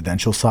on the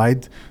residential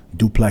side,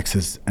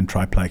 duplexes and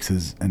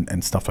triplexes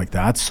and stuff like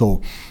that.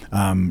 So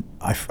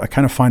I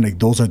kind of find like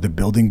those are the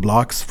building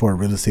blocks for a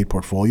real estate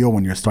portfolio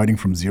when you're starting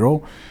from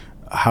zero.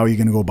 How are you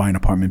going to go buy an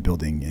apartment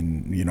building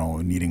and,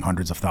 needing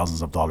hundreds of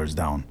thousands of dollars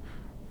down?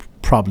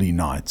 Probably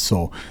not.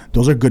 So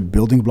those are good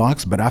building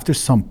blocks. But after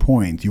some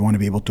point, you want to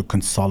be able to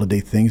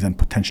consolidate things and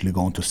potentially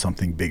go into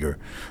something bigger,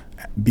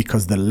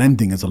 because the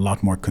lending is a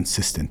lot more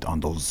consistent on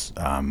those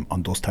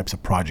types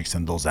of projects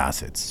and those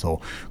assets.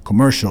 So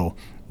commercial,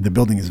 the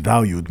building is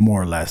valued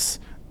more or less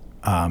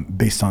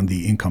based on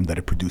the income that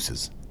it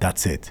produces.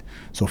 That's it.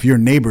 So if your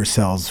neighbor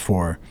sells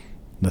for,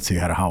 let's say you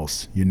had a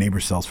house, your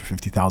neighbor sells for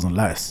 $50,000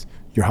 less,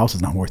 your house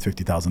is not worth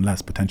 $50,000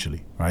 less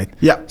potentially, right?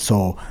 Yeah.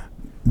 So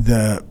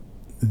the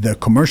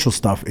commercial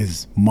stuff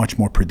is much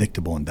more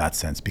predictable in that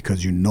sense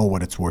because you know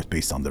what it's worth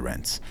based on the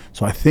rents.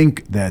 So I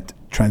think that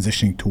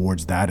transitioning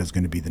towards that is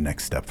going to be the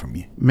next step for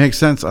me. Makes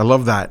sense. I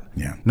love that.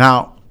 Yeah.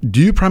 Now,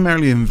 do you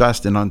primarily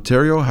invest in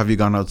Ontario? Have you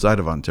gone outside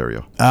of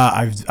Ontario?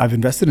 I've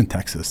invested in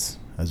Texas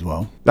as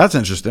well. That's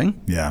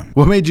interesting. Yeah.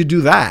 What made you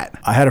do that?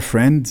 I had a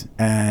friend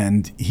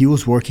and he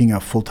was working a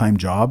full-time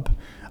job.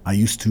 I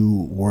used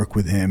to work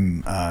with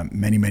him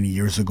many, many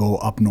years ago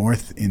up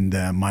north in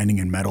the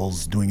mining and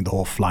metals, doing the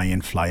whole fly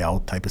in, fly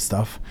out type of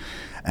stuff.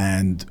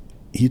 And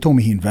he told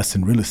me he invests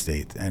in real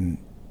estate and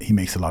he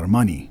makes a lot of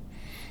money.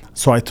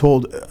 So I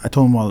told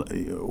him, well,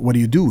 what do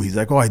you do? He's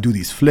like, I do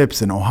these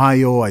flips in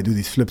Ohio. I do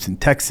these flips in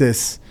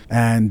Texas.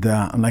 And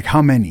I'm like,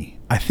 how many?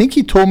 I think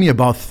he told me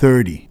about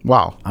 30.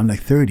 Wow. I'm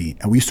like, 30.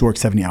 And we used to work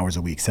 70 hours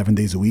a week, 7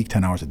 days a week,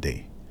 10 hours a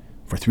day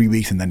for 3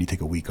 weeks. And then you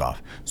take a week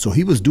off. So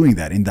he was doing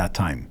that in that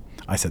time.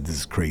 I said, this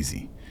is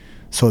crazy.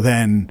 So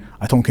then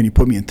I told him, can you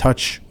put me in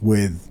touch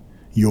with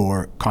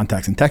your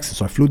contacts in Texas?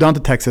 So I flew down to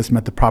Texas,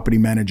 met the property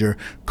manager,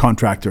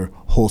 contractor,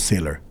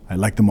 wholesaler. I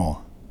liked them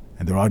all.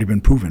 And they've already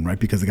been proven, right?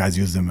 Because the guys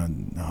used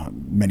them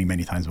many,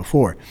 many times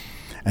before.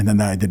 And then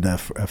I did a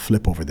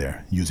flip over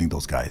there using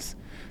those guys.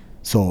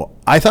 So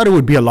I thought it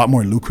would be a lot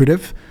more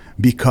lucrative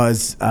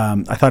because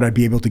I thought I'd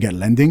be able to get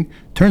lending.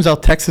 Turns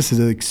out Texas is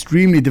an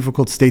extremely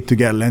difficult state to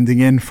get lending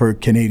in for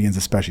Canadians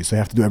especially. So you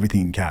have to do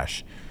everything in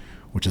cash,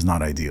 which is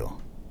not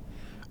ideal.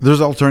 There's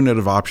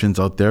alternative options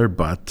out there,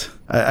 but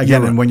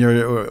again, and when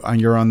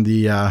you're on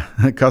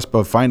the cusp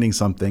of finding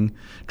something,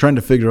 trying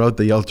to figure out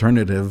the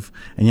alternative,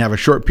 and you have a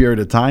short period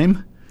of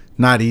time,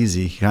 not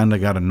easy. You kind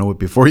of got to know it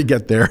before you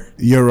get there.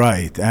 You're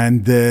right.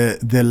 And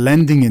the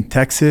lending in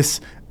Texas,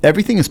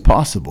 everything is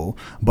possible,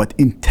 but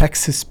in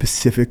Texas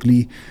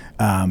specifically,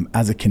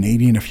 as a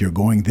Canadian, if you're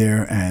going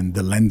there and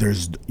the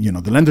lenders,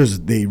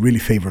 they really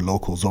favor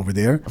locals over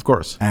there. Of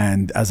course.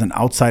 And as an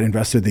outside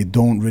investor, they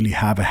don't really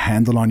have a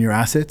handle on your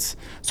assets.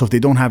 So if they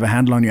don't have a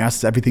handle on your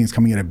assets, everything is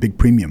coming at a big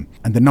premium.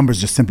 And the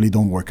numbers just simply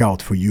don't work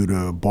out for you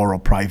to borrow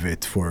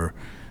private for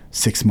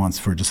 6 months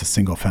for just a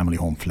single family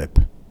home flip.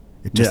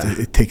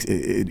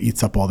 It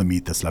eats up all the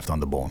meat that's left on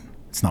the bone.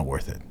 It's not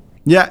worth it.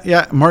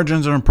 Yeah,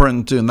 margins are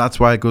important too, and that's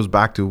why it goes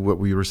back to what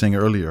we were saying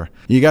earlier.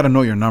 You got to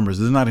know your numbers.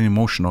 This is not an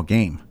emotional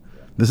game.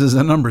 This is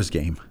a numbers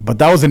game. But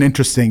that was an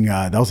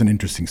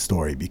interesting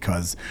story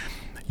because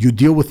you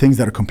deal with things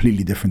that are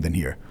completely different than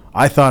here.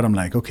 I'm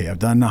like, okay, I've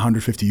done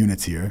 150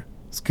 units here.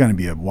 It's going to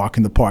be a walk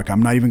in the park.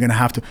 I'm not even going to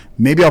have to.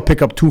 Maybe I'll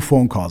pick up 2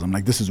 phone calls. I'm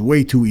like, this is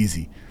way too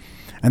easy.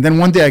 And then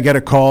one day I get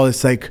a call.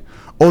 It's like,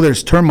 oh,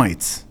 there's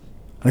termites.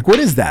 I'm like, what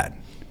is that?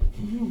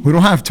 We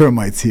don't have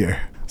termites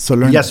here. So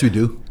Yes, we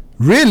do.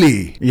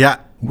 Really? Yeah.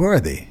 Where are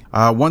they?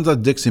 One's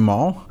at Dixie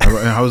Mall,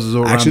 houses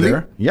around Actually?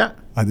 there. Yeah.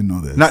 I didn't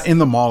know this. Not in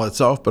the mall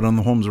itself, but on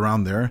the homes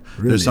around there.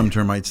 Really? There's some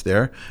termites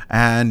there.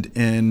 And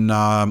in,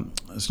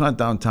 it's not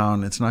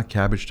downtown, it's not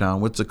Cabbage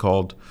Town. What's it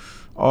called?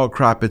 Oh,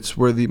 crap. It's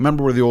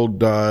remember where the old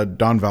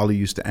Don Valley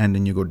used to end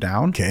and you go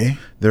down? Okay.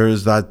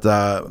 There's that,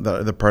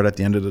 the part at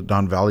the end of the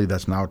Don Valley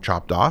that's now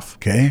chopped off.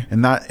 Okay.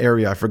 In that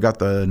area, I forgot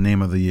the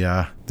name of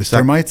the... The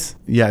termites?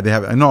 Yeah, they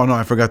have... No,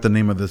 I forgot the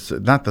name of this...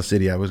 Not the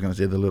city, I was going to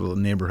say the little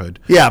neighborhood.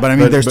 Yeah, but I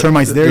mean, there's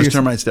termites there. There's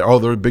termites there. Oh,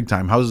 they're big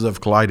time. Houses have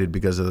collided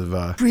because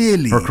of...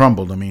 Really? Or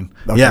crumbled, I mean.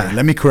 Okay, yeah.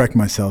 let me correct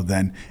myself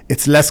then.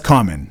 It's less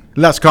common.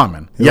 Less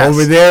common. Yes.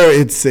 Over there,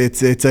 it's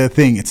a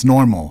thing. It's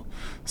normal.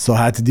 So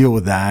I had to deal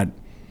with that.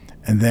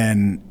 And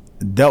then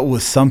that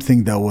was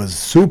something that was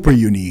super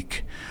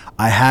unique.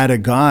 I had a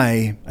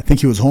guy, I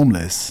think he was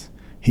homeless.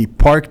 He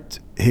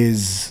parked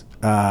his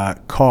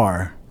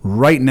car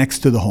right next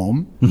to the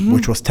home,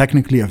 which was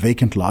technically a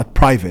vacant lot,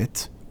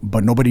 private,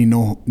 but nobody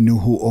knew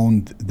who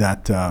owned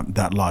that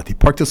lot. He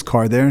parked his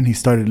car there and he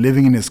started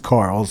living in his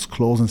car. All his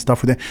clothes and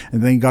stuff were there.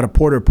 And then he got a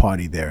porta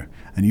potty there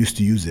and used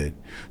to use it.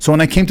 So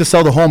when I came to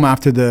sell the home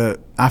after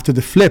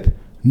the flip,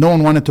 no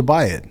one wanted to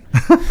buy it.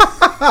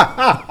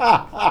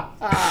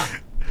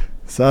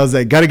 So I was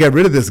like, got to get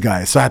rid of this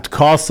guy. So I had to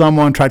call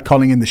someone, tried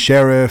calling in the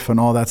sheriff and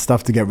all that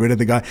stuff to get rid of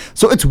the guy.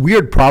 So it's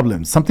weird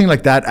problems. Something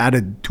like that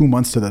added 2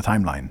 months to the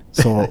timeline.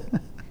 So,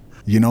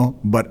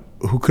 but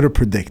who could have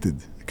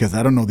predicted? Because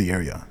I don't know the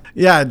area.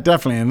 Yeah,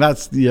 definitely. And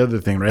that's the other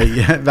thing, right?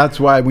 Yeah, that's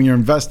why when you're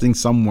investing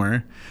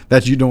somewhere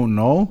that you don't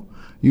know,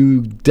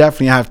 you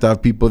definitely have to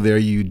have people there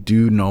you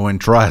do know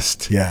and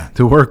trust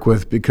to work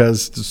with,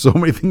 because there's so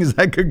many things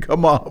that could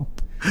come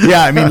up.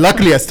 Yeah, I mean,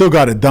 luckily I still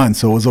got it done,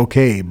 so it was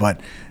okay. But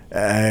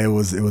it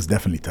was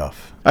definitely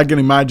tough. I can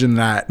imagine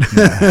that.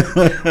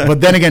 Yeah. But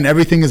then again,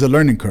 everything is a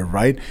learning curve,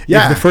 right?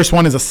 Yeah. If the first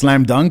one is a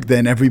slam dunk,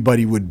 then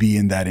everybody would be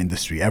in that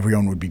industry.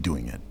 Everyone would be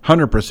doing it.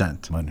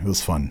 100%. Man, it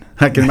was fun.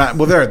 I can imagine.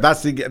 Well,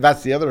 that's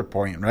the other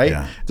point, right?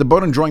 Yeah. It's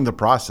about enjoying the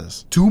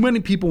process. Too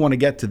many people want to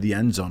get to the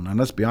end zone, and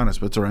let's be honest,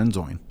 what's our end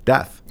zone?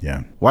 Death.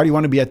 Yeah. Why do you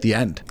want to be at the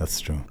end? That's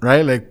true.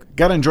 Right? Like,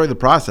 gotta enjoy the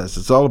process.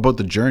 It's all about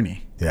the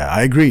journey. Yeah,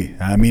 I agree.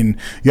 I mean,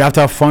 you have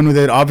to have fun with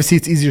it. Obviously,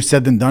 it's easier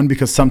said than done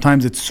because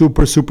sometimes it's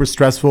super, super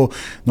stressful.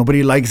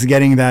 Nobody likes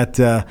getting that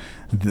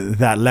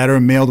letter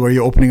mailed where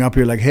you're opening up,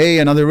 you're like, hey,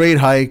 another rate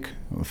hike.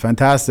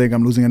 Fantastic.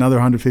 I'm losing another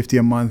 $150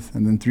 a month.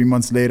 And then 3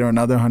 months later,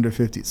 another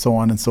 $150, so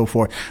on and so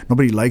forth.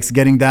 Nobody likes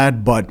getting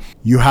that, but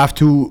you have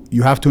to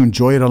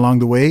enjoy it along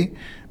the way,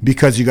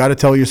 because you got to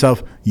tell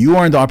yourself you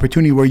are in the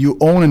opportunity where you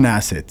own an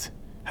asset.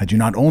 Had you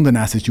not owned an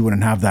asset, you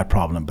wouldn't have that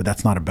problem. But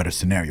that's not a better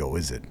scenario,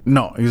 is it?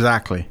 No,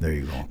 exactly. There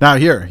you go. Now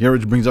here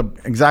which brings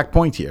up exact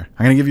point here.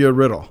 I'm going to give you a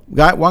riddle.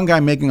 One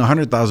guy making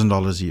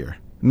 $100,000 a year,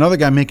 another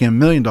guy making $1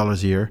 million a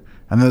year,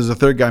 and there's a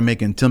third guy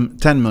making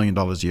 $10 million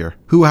a year.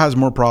 Who has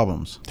more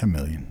problems? 10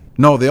 million.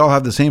 No, they all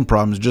have the same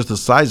problems, just the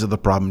size of the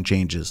problem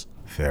changes.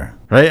 Fair.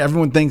 Right?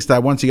 Everyone thinks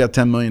that once you got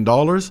 $10 million,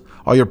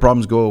 all your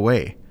problems go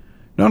away.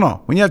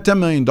 No. When you have $10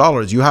 million,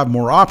 you have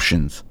more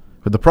options.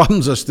 But the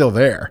problems are still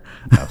there.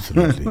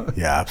 Absolutely.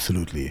 Yeah,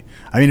 absolutely.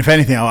 I mean, if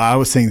anything, I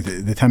was saying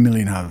the 10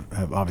 million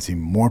have obviously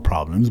more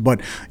problems,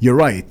 but you're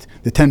right.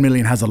 The 10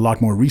 million has a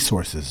lot more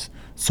resources.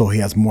 So he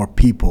has more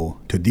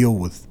people to deal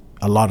with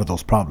a lot of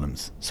those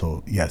problems.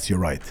 So yes, you're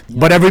right. Yeah.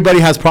 But everybody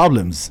has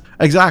problems.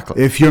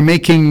 Exactly. If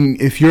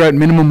you're at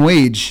minimum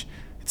wage,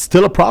 it's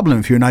still a problem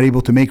if you're not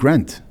able to make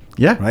rent.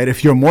 Yeah. Right?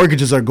 If your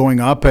mortgages are going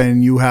up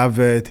and you have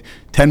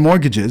 10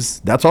 mortgages,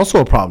 that's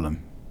also a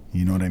problem.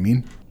 You know what I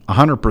mean?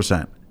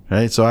 100%.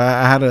 Right, so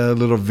I had a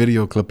little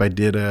video clip I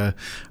did a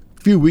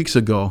few weeks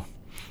ago,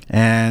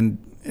 and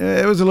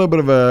it was a little bit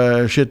of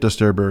a shit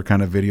disturber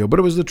kind of video, but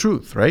it was the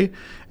truth, right?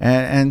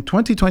 And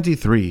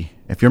 2023,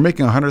 if you're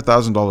making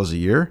 $100,000 a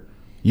year,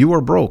 you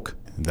are broke.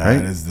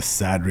 That is the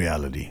sad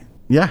reality.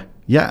 Yeah.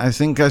 I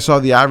think I saw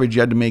the average. You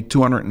had to make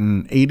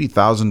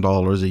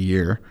 $280,000 a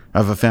year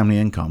of a family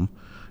income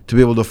to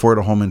be able to afford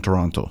a home in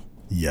Toronto.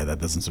 Yeah, that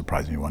doesn't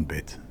surprise me one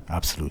bit.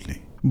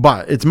 Absolutely.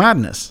 But it's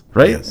madness,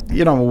 right? Yes.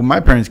 When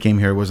my parents came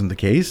here, it wasn't the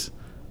case.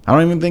 I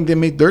don't even think they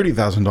made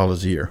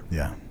 $30,000 a year.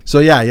 Yeah. So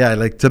yeah,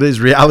 like today's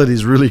reality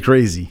is really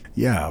crazy.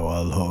 Yeah,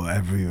 well,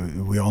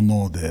 we all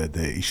know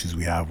the issues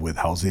we have with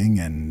housing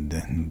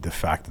and the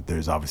fact that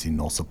there's obviously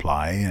no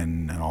supply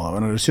and all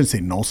that. And I shouldn't say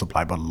no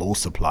supply, but low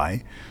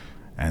supply.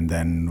 And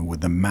then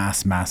with the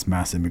mass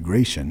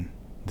immigration,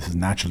 this is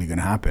naturally going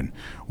to happen.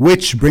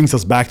 Which brings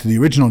us back to the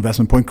original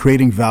investment point.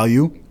 Creating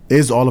value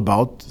is all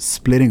about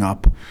splitting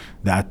up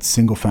that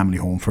single family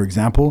home, for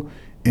example,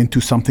 into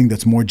something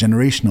that's more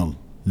generational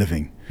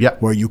living. Yeah.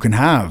 Where you can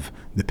have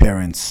the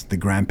parents, the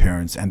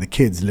grandparents, and the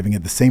kids living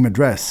at the same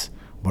address,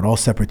 but all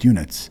separate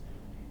units.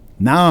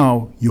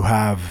 Now you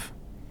have,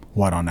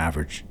 what on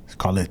average? Let's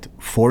call it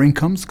 4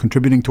 incomes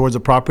contributing towards a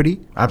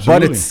property.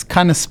 Absolutely. But it's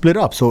kind of split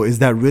up. So is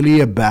that really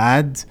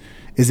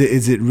is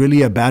it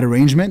really a bad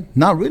arrangement?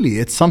 Not really.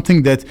 It's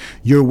something that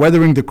you're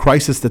weathering the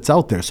crisis that's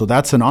out there. So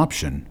that's an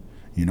option.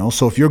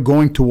 So if you're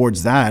going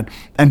towards that,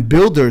 and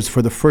builders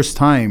for the first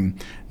time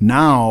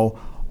now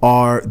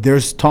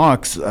there's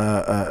talks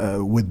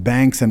with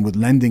banks and with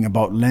lending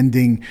about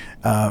lending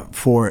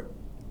for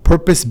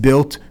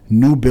purpose-built,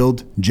 new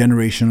build,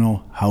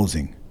 generational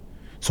housing.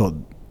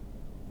 So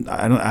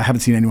I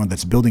haven't seen anyone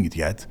that's building it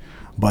yet,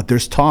 but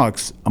there's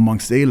talks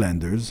amongst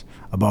lenders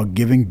about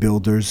giving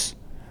builders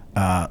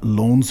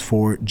loans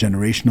for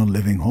generational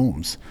living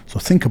homes. So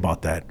think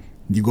about that.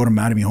 You go to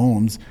Mattamy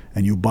Homes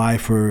and you buy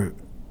for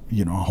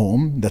a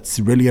home that's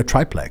really a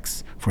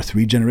triplex for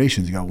 3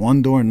 generations. You got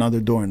one door, another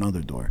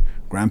door,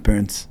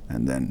 grandparents,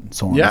 and then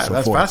so on and so forth. Yeah,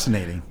 that's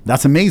fascinating.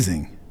 That's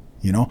amazing.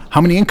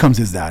 How many incomes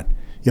is that?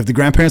 You have the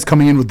grandparents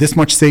coming in with this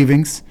much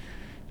savings,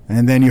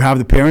 and then you have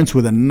the parents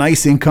with a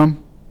nice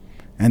income,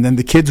 and then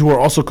the kids who are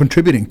also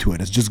contributing to it.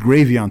 It's just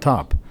gravy on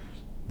top.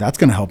 That's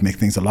going to help make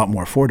things a lot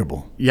more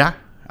affordable. Yeah.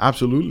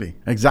 Absolutely.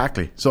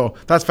 Exactly. So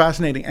that's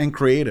fascinating and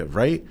creative,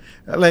 right?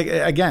 Like,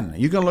 again,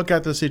 you can look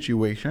at the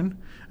situation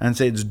and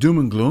say it's doom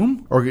and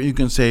gloom, or you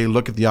can say,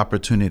 look at the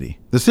opportunity.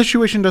 The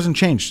situation doesn't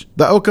change.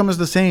 The outcome is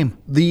the same.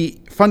 The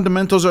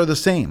fundamentals are the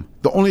same.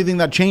 The only thing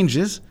that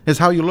changes is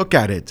how you look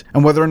at it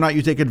and whether or not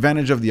you take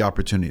advantage of the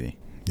opportunity.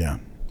 Yeah.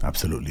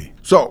 Absolutely.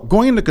 So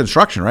going into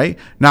construction, right?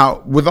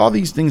 Now, with all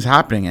these things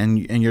happening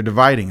and you're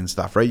dividing and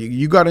stuff, right?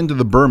 You got into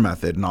the BRRRR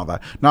method and all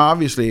that. Now,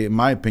 obviously, in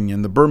my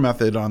opinion, the BRRRR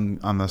method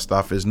on the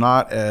stuff is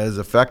not as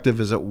effective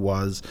as it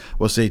was,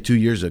 we'll say, 2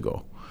 years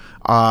ago.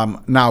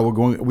 Now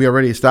we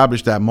already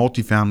established that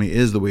multifamily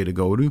is the way to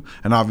go to,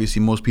 and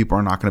obviously most people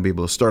are not going to be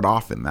able to start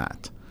off in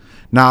that.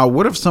 Now,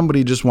 what if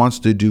somebody just wants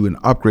to do an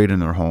upgrade in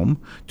their home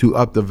to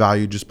up the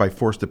value just by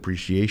forced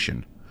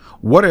appreciation?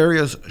 What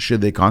areas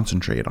should they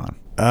concentrate on?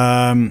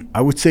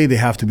 I would say they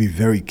have to be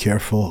very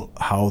careful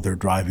how they're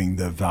driving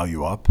the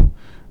value up,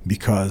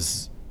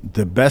 because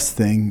the best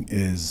thing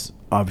is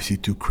obviously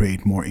to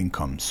create more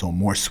income, so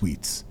more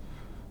suites.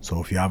 So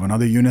if you have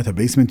another unit, a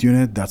basement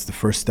unit, that's the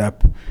first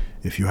step.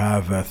 If you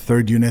have a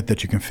third unit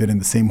that you can fit in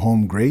the same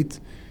home, great.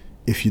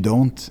 If you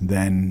don't,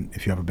 then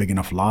if you have a big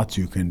enough lot,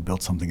 you can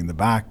build something in the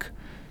back.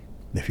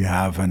 If you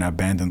have an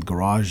abandoned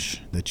garage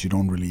that you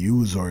don't really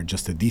use, or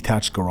just a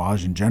detached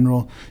garage in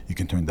general, you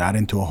can turn that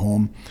into a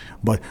home.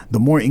 But the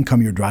more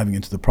income you're driving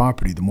into the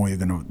property, the more you're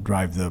going to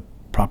drive the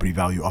property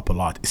value up a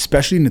lot,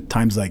 especially in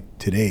times like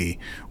today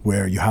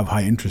where you have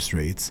high interest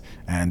rates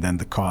and then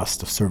the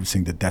cost of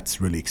servicing the debt's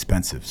really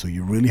expensive. So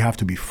you really have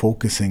to be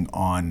focusing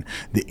on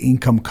the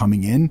income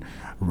coming in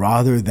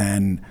rather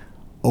than,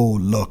 oh,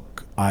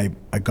 look, I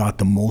got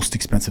the most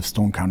expensive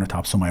stone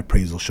countertop, so my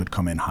appraisal should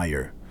come in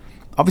higher.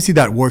 Obviously,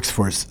 that works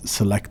for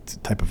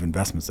select type of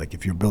investments. Like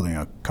if you're building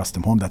a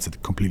custom home, that's a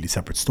completely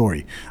separate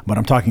story. But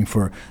I'm talking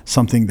for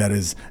something that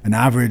is an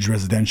average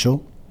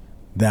residential,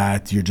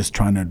 that you're just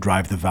trying to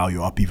drive the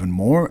value up even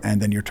more,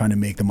 and then you're trying to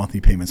make the monthly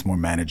payments more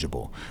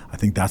manageable. I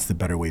think that's the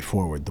better way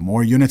forward. The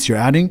more units you're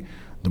adding,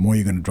 the more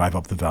you're going to drive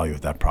up the value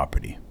of that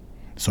property.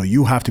 So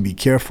you have to be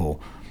careful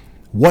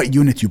what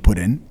unit you put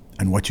in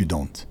and what you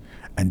don't.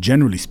 And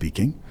generally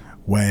speaking,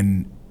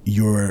 when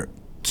you're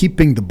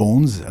keeping the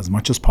bones as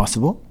much as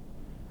possible,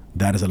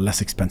 that is a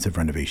less expensive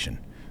renovation.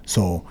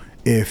 So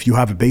if you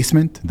have a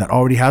basement that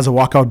already has a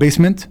walkout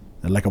basement,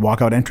 like a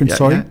walkout entrance,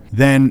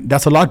 then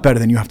that's a lot better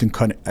than you having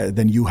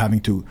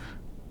to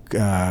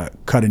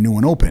cut a new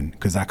one open,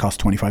 because that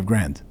costs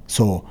 $25,000.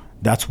 So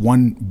that's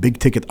one big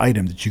ticket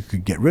item that you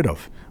could get rid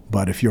of.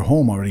 But if your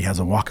home already has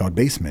a walkout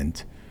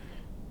basement,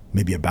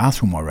 maybe a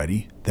bathroom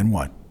already, then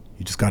what?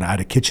 You just got to add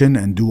a kitchen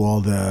and do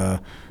all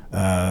the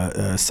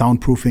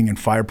soundproofing and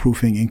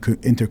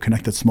fireproofing,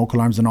 interconnected smoke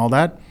alarms and all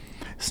that.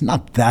 It's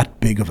not that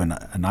big of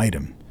an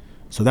item.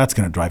 So that's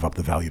going to drive up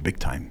the value big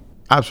time.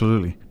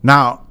 Absolutely.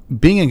 Now,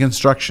 being in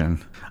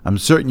construction, I'm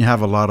certain you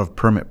have a lot of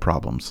permit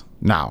problems.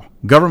 Now,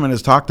 government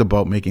has talked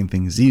about making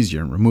things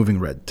easier and removing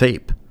red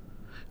tape.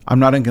 I'm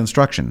not in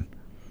construction.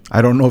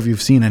 I don't know if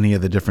you've seen any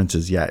of the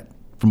differences yet.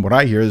 From what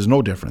I hear, there's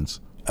no difference.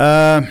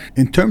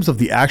 In terms of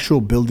the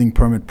actual building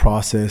permit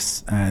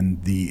process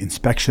and the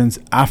inspections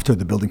after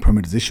the building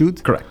permit is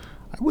issued, correct,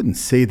 I wouldn't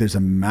say there's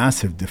a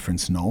massive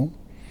difference, no,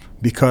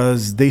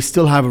 because they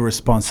still have a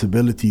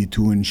responsibility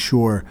to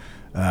ensure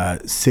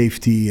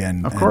safety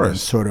and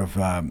sort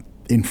of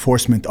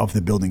enforcement of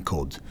the building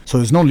code. So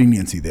there's no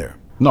leniency there.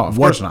 No, of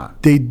course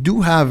not. They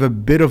do have a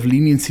bit of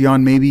leniency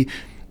on maybe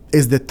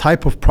is the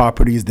type of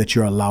properties that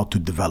you're allowed to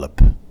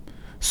develop.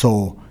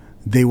 So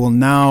they will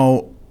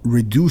now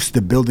reduce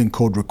the building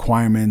code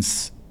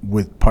requirements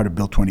with part of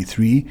Bill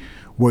 23,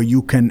 where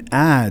you can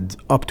add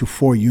up to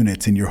 4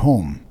 units in your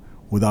home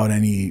without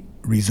any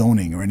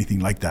rezoning or anything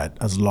like that,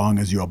 as long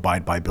as you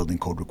abide by building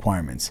code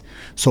requirements.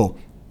 So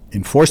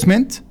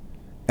enforcement,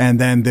 and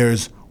then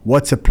there's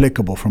what's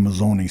applicable from a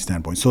zoning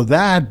standpoint. So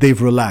that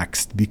they've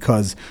relaxed,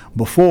 because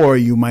before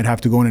you might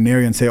have to go in an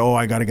area and say, oh,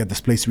 I got to get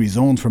this place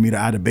rezoned for me to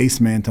add a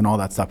basement and all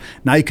that stuff.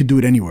 Now you could do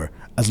it anywhere,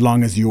 as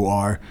long as you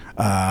are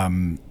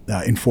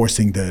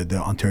enforcing the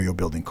Ontario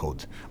building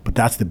code. But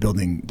that's the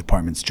building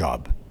department's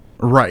job.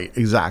 Right,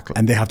 exactly.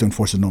 And they have to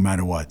enforce it no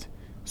matter what.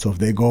 So if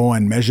they go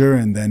and measure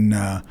and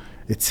then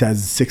it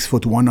says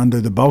 6'1" under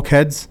the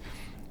bulkheads,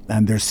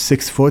 and there's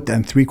 6 foot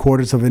and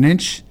 3/4 of an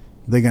inch,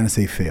 they're going to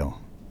say fail.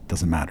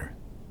 doesn't matter.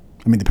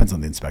 I mean, it depends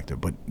on the inspector,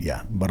 but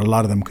a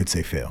lot of them could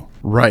say fail.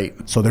 Right.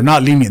 So they're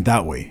not lenient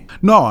that way.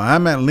 No, I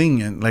meant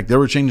lenient. Like they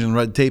were changing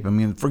red tape. I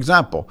mean, for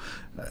example,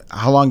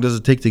 how long does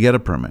it take to get a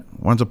permit?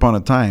 Once upon a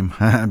time,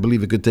 I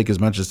believe it could take as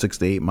much as 6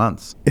 to 8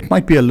 months. It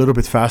might be a little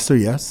bit faster,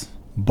 yes.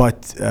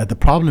 But the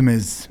problem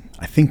is,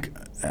 I think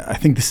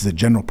this is a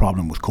general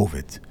problem with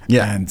COVID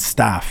and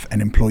staff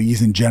and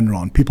employees in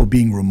general and people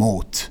being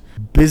remote.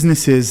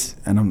 Businesses,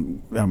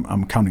 and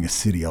I'm counting a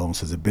city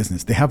almost as a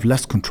business, they have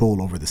less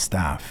control over the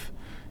staff.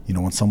 You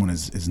know, when someone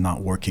is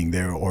not working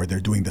there, or they're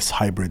doing this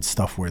hybrid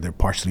stuff where they're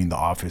partially in the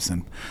office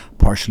and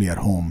partially at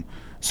home.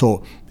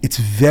 So it's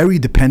very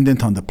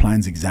dependent on the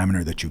plans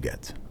examiner that you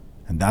get.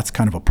 And that's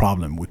kind of a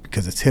problem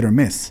because it's hit or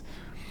miss.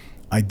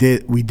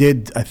 We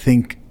did, I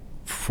think,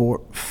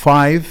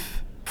 five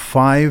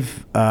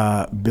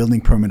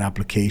building permit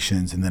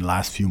applications in the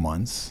last few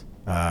months.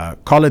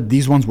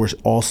 These ones were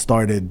all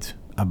started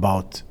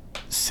about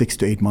 6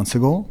 to 8 months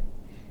ago.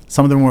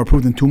 Some of them were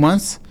approved in 2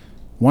 months.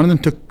 One of them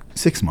took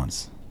 6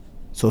 months.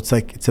 So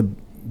it's a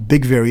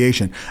big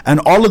variation. And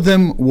all of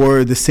them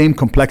were the same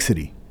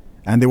complexity.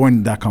 And they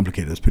weren't that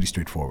complicated. It was pretty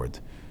straightforward.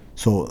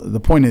 So the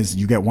point is,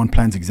 you get one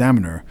plans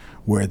examiner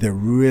where they're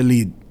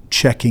really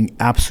checking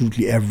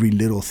absolutely every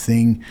little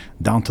thing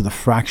down to the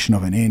fraction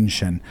of an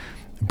inch and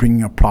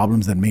bringing up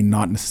problems that may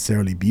not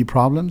necessarily be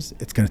problems.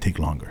 It's going to take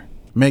longer.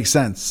 Makes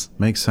sense.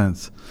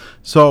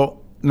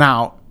 So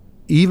now,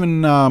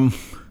 even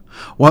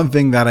one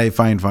thing that I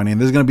find funny,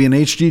 and there's going to be an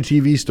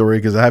HGTV story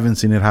because I haven't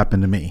seen it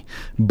happen to me,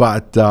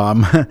 but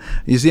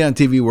you see on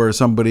TV where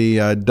somebody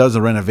does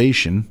a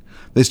renovation.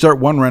 They start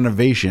one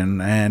renovation,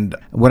 and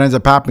what ends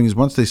up happening is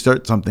once they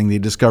start something, they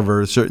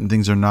discover certain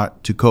things are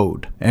not to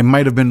code. It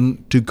might have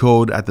been to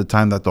code at the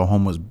time that the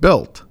home was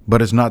built,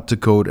 but it's not to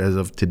code as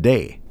of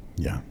today.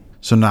 Yeah.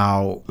 So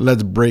now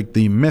let's break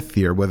the myth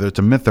here, whether it's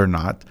a myth or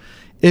not.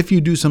 If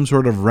you do some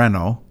sort of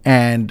reno,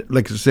 and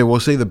like we'll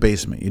say the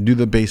basement, you do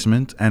the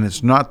basement and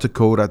it's not to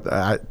code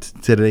at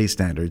today's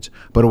standards,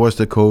 but it was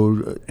to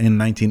code in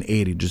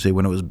 1980, just say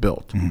when it was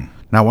built. Mm-hmm.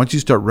 Now, once you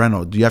start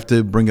reno, do you have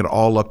to bring it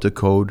all up to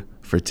code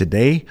for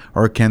today,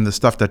 or can the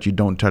stuff that you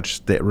don't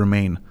touch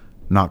remain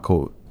not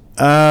code?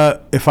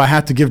 If I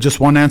had to give just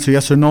one answer,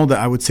 yes or no, that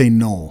I would say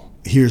no.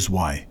 Here's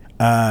why.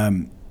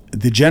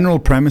 The general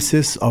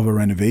premises of a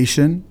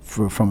renovation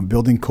from a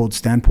building code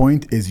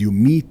standpoint is you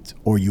meet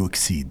or you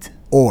exceed.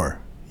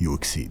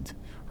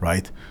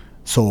 Right?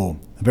 So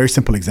a very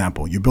simple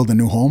example. You build a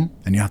new home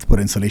and you have to put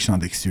insulation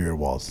on the exterior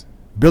walls.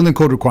 Building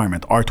code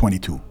requirement,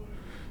 R22.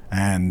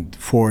 And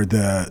for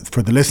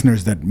the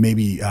listeners that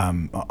maybe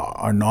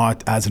are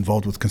not as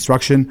involved with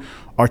construction,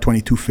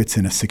 R22 fits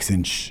in a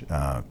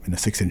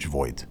 6-inch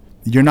void.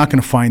 You're not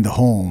going to find a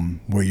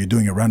home where you're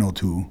doing a reno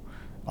to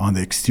on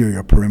the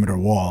exterior perimeter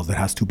walls that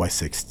has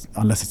 2x6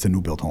 unless it's a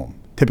new built home.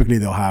 Typically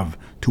they'll have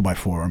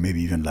 2x4 or maybe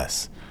even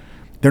less.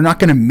 They're not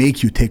going to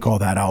make you take all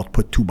that out,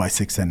 put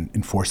 2x6 and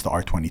enforce the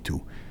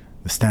R22.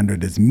 The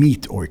standard is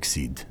meet or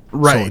exceed.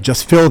 Right. So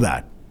just fill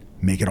that,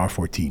 make it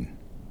R14.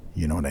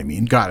 You know what I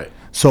mean? Got it.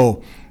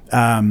 So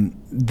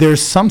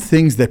there's some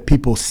things that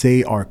people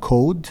say are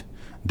code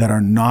that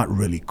are not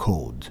really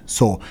code.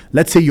 So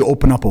let's say you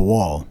open up a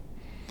wall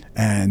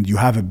and you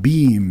have a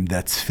beam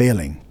that's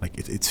failing, like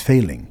it's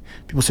failing.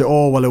 People say,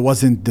 oh, well, it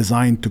wasn't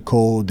designed to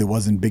code, it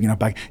wasn't big enough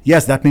back.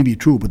 Yes, that may be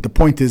true, but the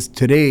point is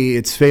today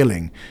it's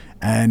failing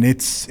and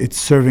it's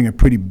serving a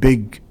pretty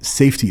big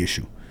safety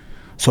issue.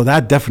 So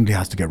that definitely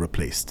has to get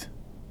replaced,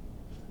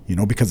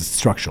 because it's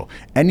structural.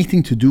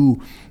 Anything to do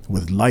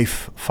with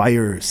life,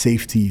 fire,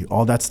 safety,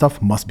 all that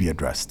stuff must be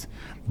addressed.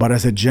 But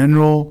as a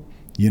general,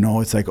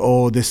 it's like,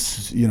 oh,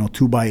 this,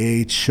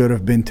 2x8 should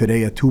have been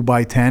today a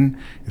 2x10.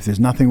 If there's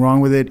nothing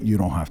wrong with it, you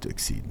don't have to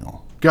exceed,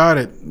 no. Got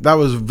it. That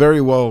was very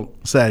well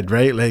said,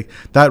 right? Like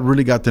that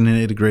really got to the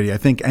nitty-gritty. I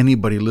think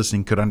anybody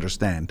listening could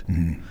understand.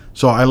 Mm-hmm.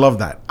 So I love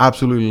that.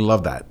 Absolutely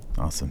love that.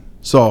 Awesome.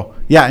 So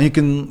yeah, you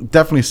can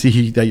definitely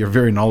see that you're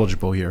very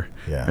knowledgeable here.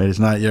 Yeah, right? It's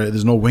not.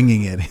 There's no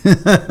winging it.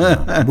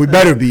 No. We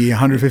better be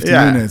 150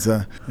 units.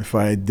 If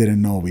I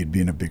didn't know, we'd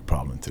be in a big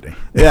problem today.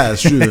 Yeah,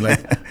 it's true.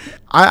 Like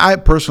I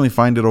personally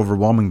find it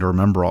overwhelming to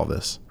remember all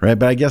this, right?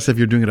 But I guess if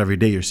you're doing it every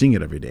day, you're seeing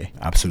it every day.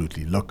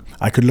 Absolutely. Look,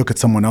 I could look at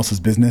someone else's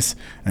business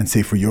and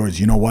say, for yours,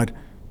 you know what?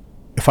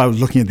 If I was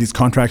looking at these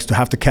contracts to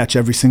have to catch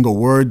every single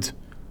word,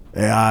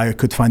 I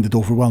could find it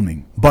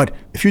overwhelming. But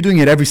if you're doing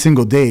it every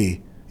single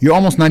day, you're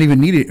almost not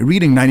even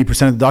reading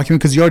 90% of the document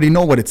because you already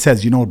know what it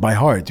says. You know it by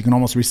heart. You can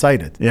almost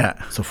recite it. Yeah.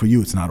 So for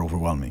you, it's not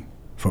overwhelming.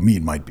 For me,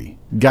 it might be.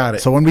 Got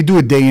it. So when we do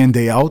it day in,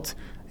 day out,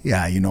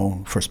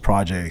 first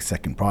project,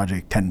 second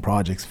project, 10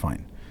 projects,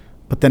 fine.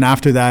 But then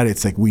after that,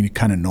 it's like we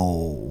kind of know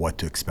what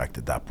to expect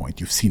at that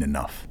point. You've seen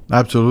enough.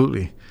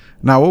 Absolutely.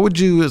 Now, what would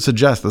you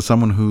suggest to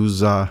someone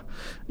who's,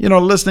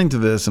 listening to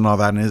this and all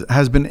that and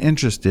has been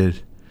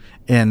interested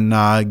in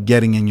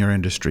getting in your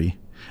industry?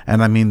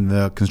 And I mean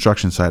the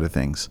construction side of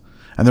things.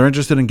 And they're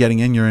interested in getting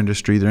in your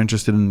industry. They're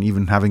interested in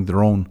even having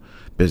their own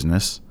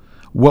business.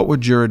 what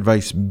would your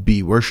advice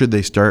be? Where should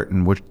they start,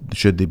 and what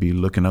should they be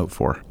looking out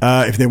for?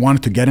 If they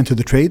wanted to get into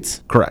the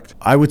trades? Correct.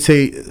 I would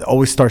say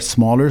always start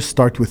smaller.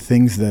 Start with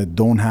things that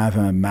don't have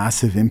a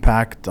massive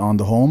impact on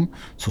the home.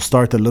 So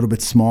start a little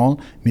bit small,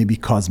 maybe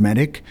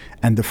cosmetic.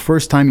 And the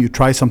first time you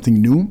try something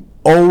new,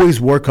 always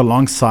work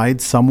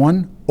alongside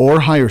someone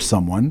or hire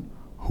someone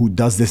who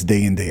does this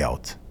day in, day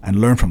out, and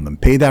learn from them.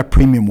 Pay that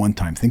premium one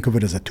time. Think of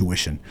it as a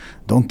tuition.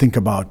 Don't think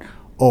about,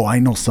 oh, I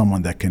know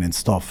someone that can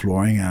install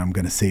flooring and I'm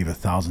going to save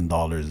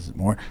 $1,000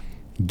 more.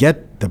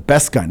 Get the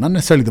best guy, not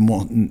necessarily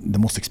the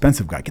most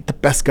expensive guy. Get the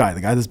best guy,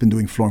 the guy that's been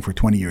doing flooring for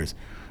 20 years.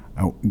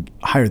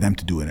 Hire them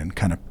to do it and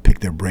kind of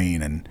pick their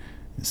brain and,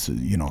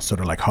 sort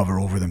of like hover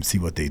over them, see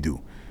what they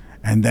do.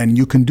 And then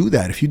you can do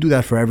that. If you do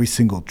that for every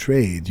single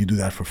trade, you do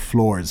that for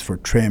floors, for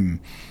trim,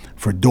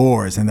 for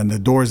doors, and then the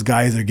doors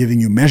guys are giving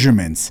you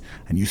measurements,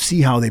 and you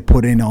see how they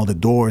put in all the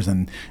doors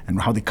and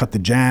how they cut the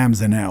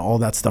jambs and all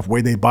that stuff,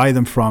 where they buy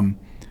them from.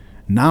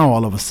 Now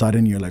all of a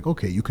sudden you're like,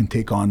 okay, you can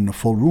take on a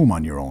full room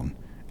on your own,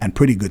 and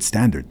pretty good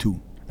standard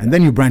too. And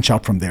then you branch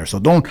out from there. So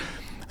don't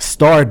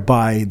start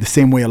by the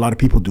same way a lot of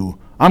people do.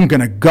 I'm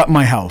gonna gut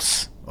my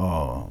house.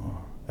 Oh,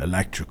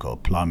 electrical,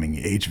 plumbing,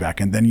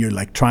 HVAC, and then you're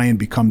like try and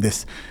become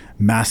this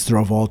master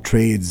of all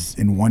trades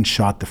in one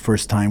shot the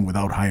first time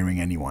without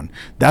hiring anyone.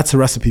 That's a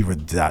recipe for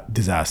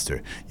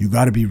disaster. You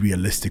got to be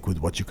realistic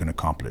with what you can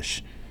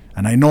accomplish.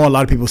 And I know a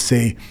lot of people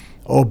say,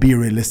 oh, be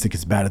realistic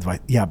is bad advice.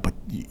 Yeah, but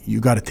you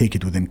got to take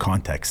it within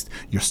context.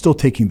 You're still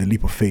taking the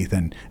leap of faith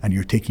and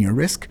you're taking a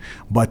risk,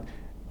 but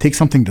take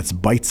something that's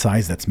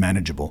bite-sized, that's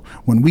manageable.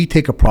 When we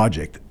take a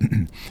project,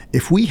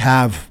 if we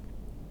have,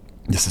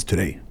 this is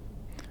today,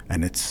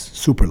 and it's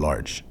super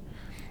large,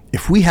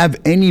 if we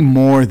have any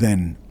more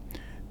than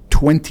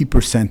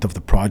 20% of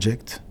the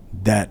project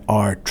that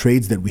are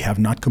trades that we have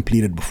not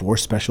completed before,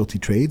 specialty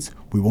trades,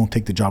 we won't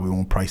take the job, we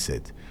won't price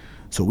it.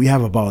 So we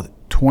have about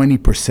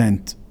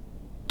 20%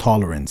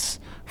 tolerance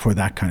for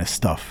that kind of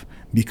stuff,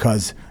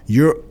 because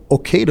you're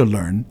okay to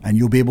learn and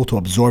you'll be able to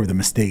absorb the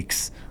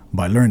mistakes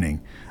by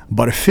learning.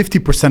 But if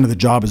 50% of the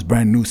job is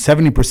brand new,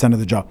 70% of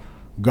the job,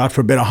 God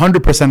forbid,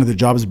 100% of the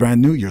job is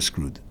brand new, you're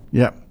screwed.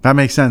 Yeah, that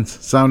makes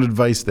sense. Sound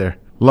advice there.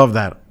 Love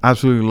that.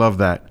 Absolutely love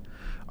that.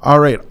 All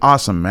right.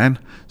 Awesome, man.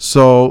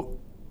 So,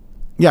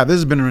 yeah, this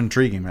has been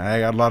intriguing, man.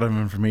 I got a lot of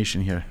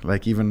information here.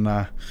 Like even,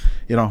 when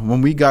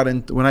I got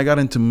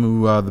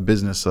into the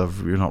business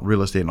of,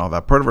 real estate and all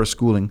that, part of our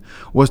schooling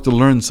was to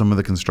learn some of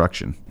the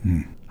construction.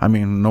 I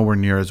mean, nowhere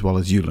near as well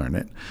as you learn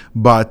it,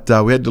 but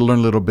we had to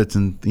learn little bits,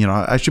 and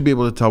I should be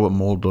able to tell what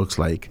mold looks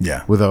like.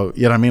 Yeah. Without,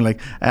 what I mean,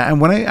 like, and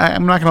when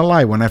I'm not gonna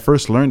lie, when I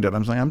first learned it,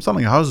 I'm like, I'm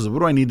selling houses. What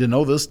do I need to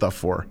know this stuff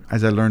for?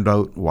 As I learned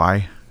out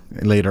why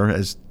later,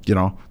 as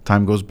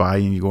time goes by,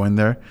 and you go in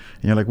there,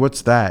 and you're like,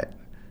 what's that?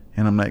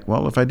 And I'm like,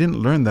 well, if I didn't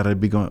learn that,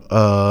 I'd be going,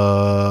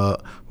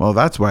 well,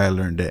 that's why I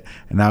learned it.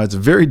 And now it's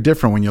very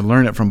different when you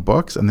learn it from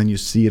books and then you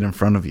see it in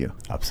front of you.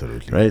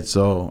 Absolutely. Right.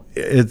 So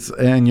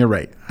and you're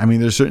right. I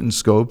mean, there's certain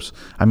scopes.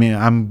 I mean,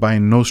 I'm by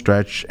no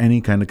stretch any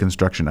kind of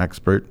construction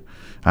expert.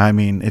 I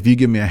mean, if you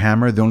give me a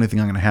hammer, the only thing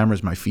I'm going to hammer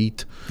is my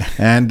feet,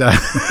 and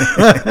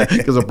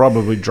because I'll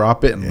probably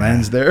drop it and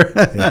lands there.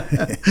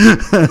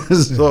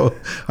 So,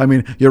 I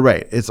mean, you're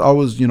right. It's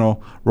always,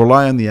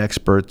 rely on the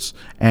experts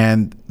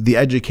and the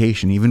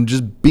education, even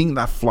just being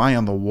that fly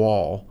on the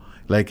wall,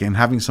 like, and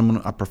having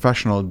a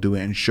professional do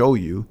it and show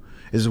you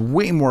is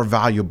way more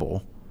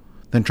valuable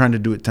than trying to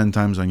do it 10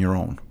 times on your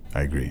own.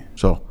 I agree.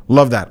 So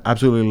love that.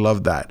 Absolutely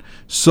love that.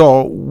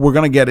 So we're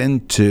going to get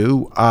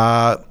into,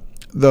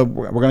 we're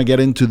going to get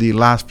into the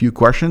last few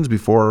questions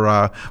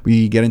before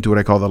we get into what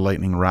I call the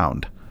lightning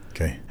round.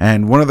 Okay.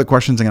 And one of the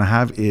questions I'm going to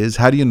have is,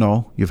 how do you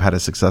know you've had a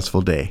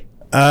successful day?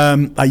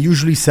 I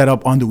usually set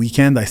up on the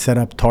weekend. I set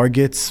up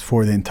targets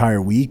for the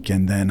entire week,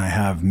 and then I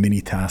have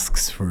mini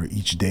tasks for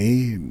each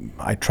day.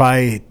 I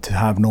try to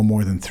have no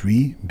more than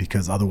 3,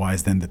 because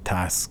otherwise then the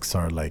tasks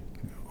are like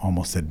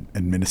almost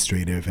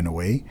administrative in a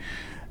way.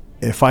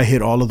 If I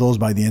hit all of those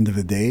by the end of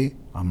the day,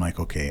 I'm like,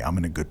 okay, I'm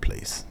in a good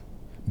place,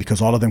 because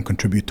all of them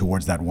contribute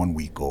towards that 1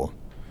 week goal.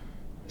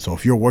 So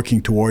if you're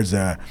working towards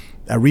a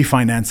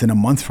refinance in a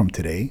month from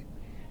today,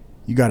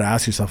 you got to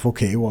ask yourself,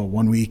 okay, well,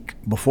 1 week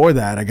before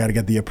that, I got to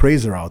get the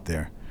appraiser out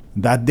there.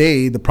 That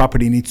day, the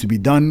property needs to be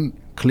done,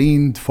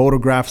 cleaned,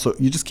 photographed. So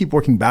you just keep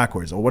working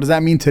backwards. Oh, what does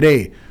that mean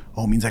today?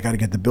 Oh, it means I got to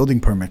get the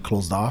building permit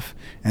closed off.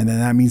 And then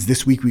that means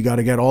this week we got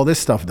to get all this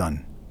stuff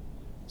done.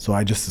 So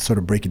I just sort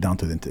of break it down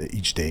to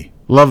each day.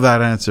 Love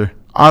that answer.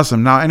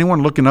 Awesome. Now,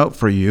 anyone looking out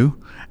for you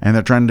and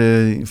they're trying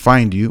to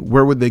find you,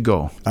 where would they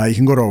go? You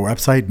can go to our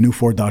website,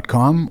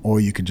 new4.com, or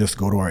you could just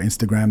go to our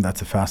Instagram. That's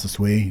the fastest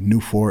way,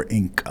 New4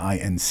 Inc.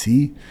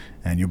 INC,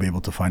 and you'll be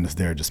able to find us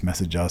there. Just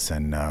message us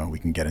and we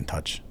can get in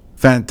touch.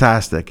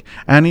 Fantastic.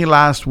 Any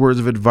last words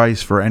of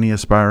advice for any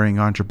aspiring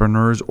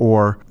entrepreneurs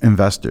or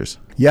investors?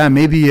 Yeah,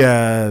 maybe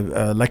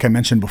like I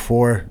mentioned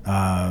before,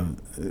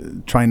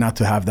 try not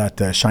to have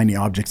that shiny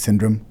object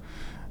syndrome.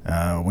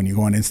 When you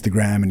go on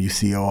Instagram and you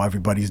see, oh,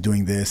 everybody's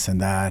doing this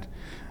and that,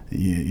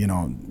 you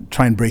know,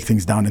 try and break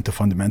things down into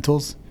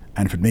fundamentals.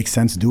 And if it makes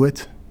sense, do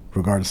it.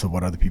 regardless of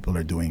what other people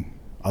are doing.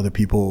 Other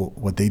people,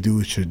 what they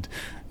do should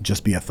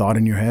just be a thought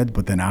in your head,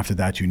 but then after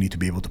that, you need to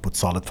be able to put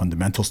solid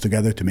fundamentals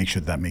together to make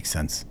sure that makes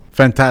sense.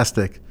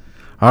 Fantastic.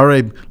 All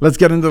right, let's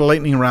get into the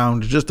lightning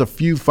round. Just a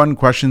few fun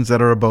questions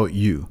that are about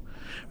you.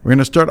 We're going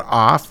to start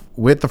off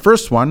with the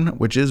first one,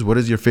 which is, what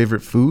is your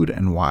favorite food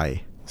and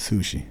why?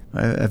 Sushi.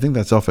 I think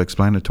that's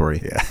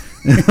self-explanatory. Yeah.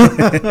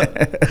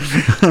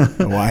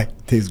 Why?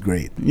 Tastes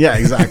great. Yeah,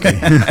 exactly.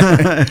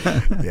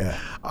 Yeah.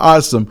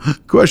 Awesome.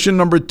 Question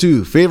number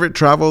 2, favorite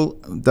travel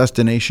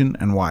destination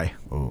and why?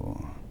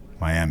 Oh,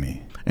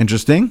 Miami.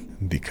 Interesting.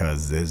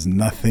 Because there's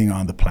nothing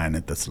on the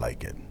planet that's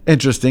like it.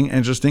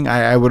 Interesting.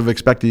 I would have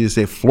expected you to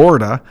say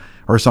Florida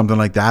or something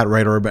like that,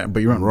 right?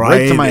 But you went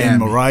right to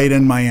Miami. Right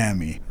in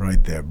Miami.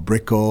 Right there.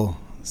 Brickell,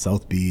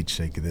 South Beach.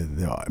 Like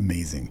they're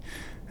amazing.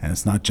 And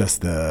it's not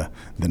just the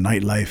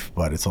nightlife,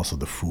 but it's also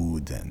the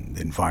food and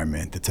the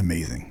environment. It's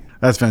amazing.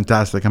 That's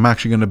fantastic. I'm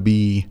actually going to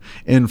be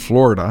in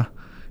Florida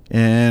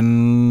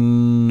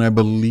in, I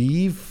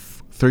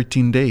believe,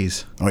 13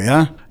 days. Oh,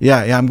 yeah?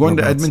 Yeah. I'm going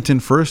to Edmonton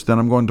first, then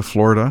I'm going to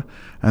Florida,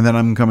 and then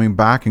I'm coming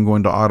back and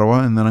going to Ottawa,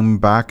 and then I'm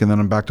back, and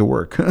then I'm back to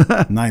work.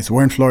 Nice.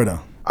 Where in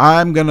Florida?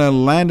 I'm going to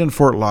land in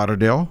Fort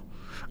Lauderdale.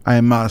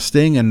 I'm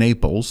staying in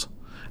Naples.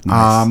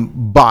 Nice.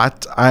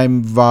 But I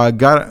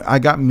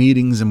got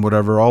meetings and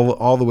whatever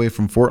all the way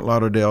from Fort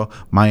Lauderdale,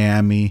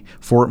 Miami,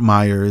 Fort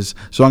Myers.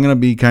 So I'm going to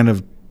be kind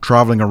of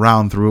traveling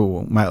around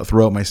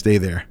throughout my stay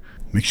there.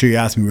 Make sure you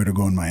ask me where to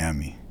go in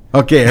Miami.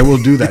 Okay, I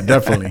will do that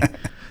definitely.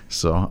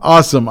 So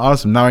awesome.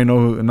 Now I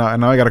know.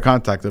 Now I got a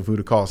contact of who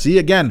to call. See,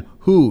 again,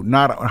 who,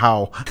 not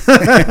how.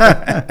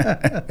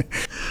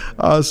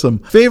 Awesome.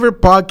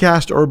 Favorite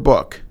podcast or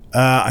book?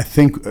 I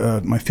think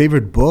my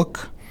favorite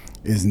book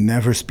is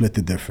Never Split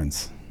the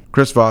Difference.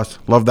 Chris Voss,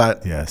 love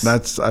that. Yes.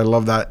 I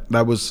love that.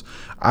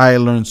 I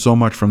learned so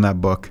much from that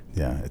book.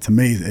 Yeah, it's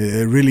amazing.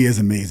 It really is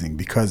amazing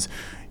because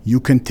you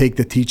can take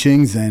the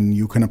teachings and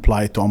you can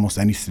apply it to almost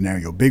any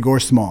scenario, big or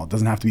small. It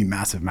doesn't have to be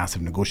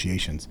massive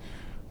negotiations.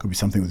 It could be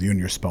something with you and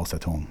your spouse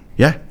at home.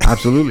 Yeah,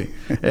 absolutely.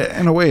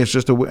 In a way, it's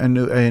just a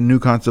new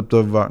concept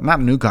of, not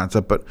a new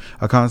concept, but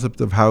a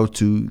concept of how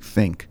to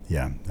think.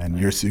 Yeah, and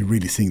you're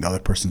really seeing the other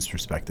person's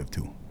perspective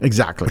too.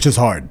 Exactly. Which is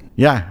hard.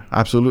 Yeah,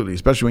 absolutely.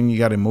 Especially when you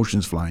got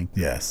emotions flying.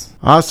 Yes.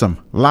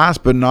 Awesome.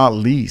 Last but not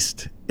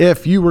least,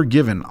 if you were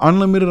given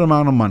unlimited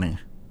amount of money,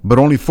 but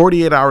only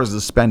 48 hours to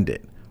spend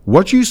it,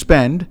 what you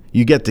spend,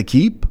 you get to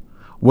keep.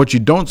 What you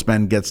don't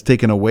spend gets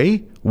taken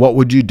away. What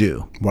would you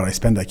do? What I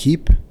spend, I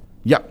keep?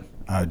 Yep.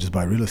 Just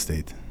buy real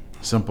estate.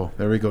 Simple.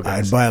 There we go,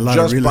 guys. I'd buy a lot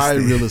of real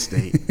estate. Just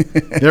buy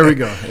real estate. There we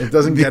go. It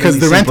doesn't get because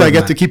any the rent simpler I get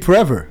than to keep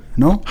forever.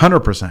 No?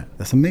 100%.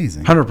 That's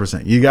amazing.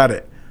 100%. You got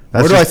it.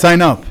 Where do I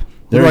sign up?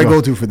 Where do I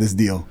go to for this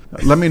deal?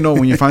 Let me know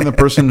when you find the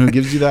person who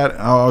gives you that.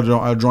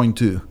 I'll join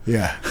too.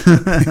 Yeah.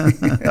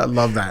 I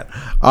love that.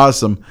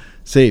 Awesome.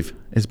 Seif,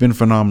 it's been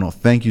phenomenal.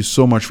 Thank you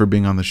so much for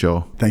being on the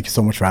show. Thank you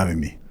so much for having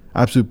me.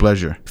 Absolute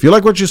pleasure. If you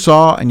like what you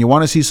saw and you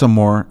want to see some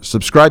more,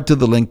 subscribe to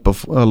the link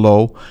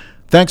below.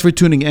 Thanks for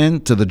tuning in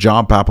to the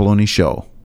John Papaloni Show.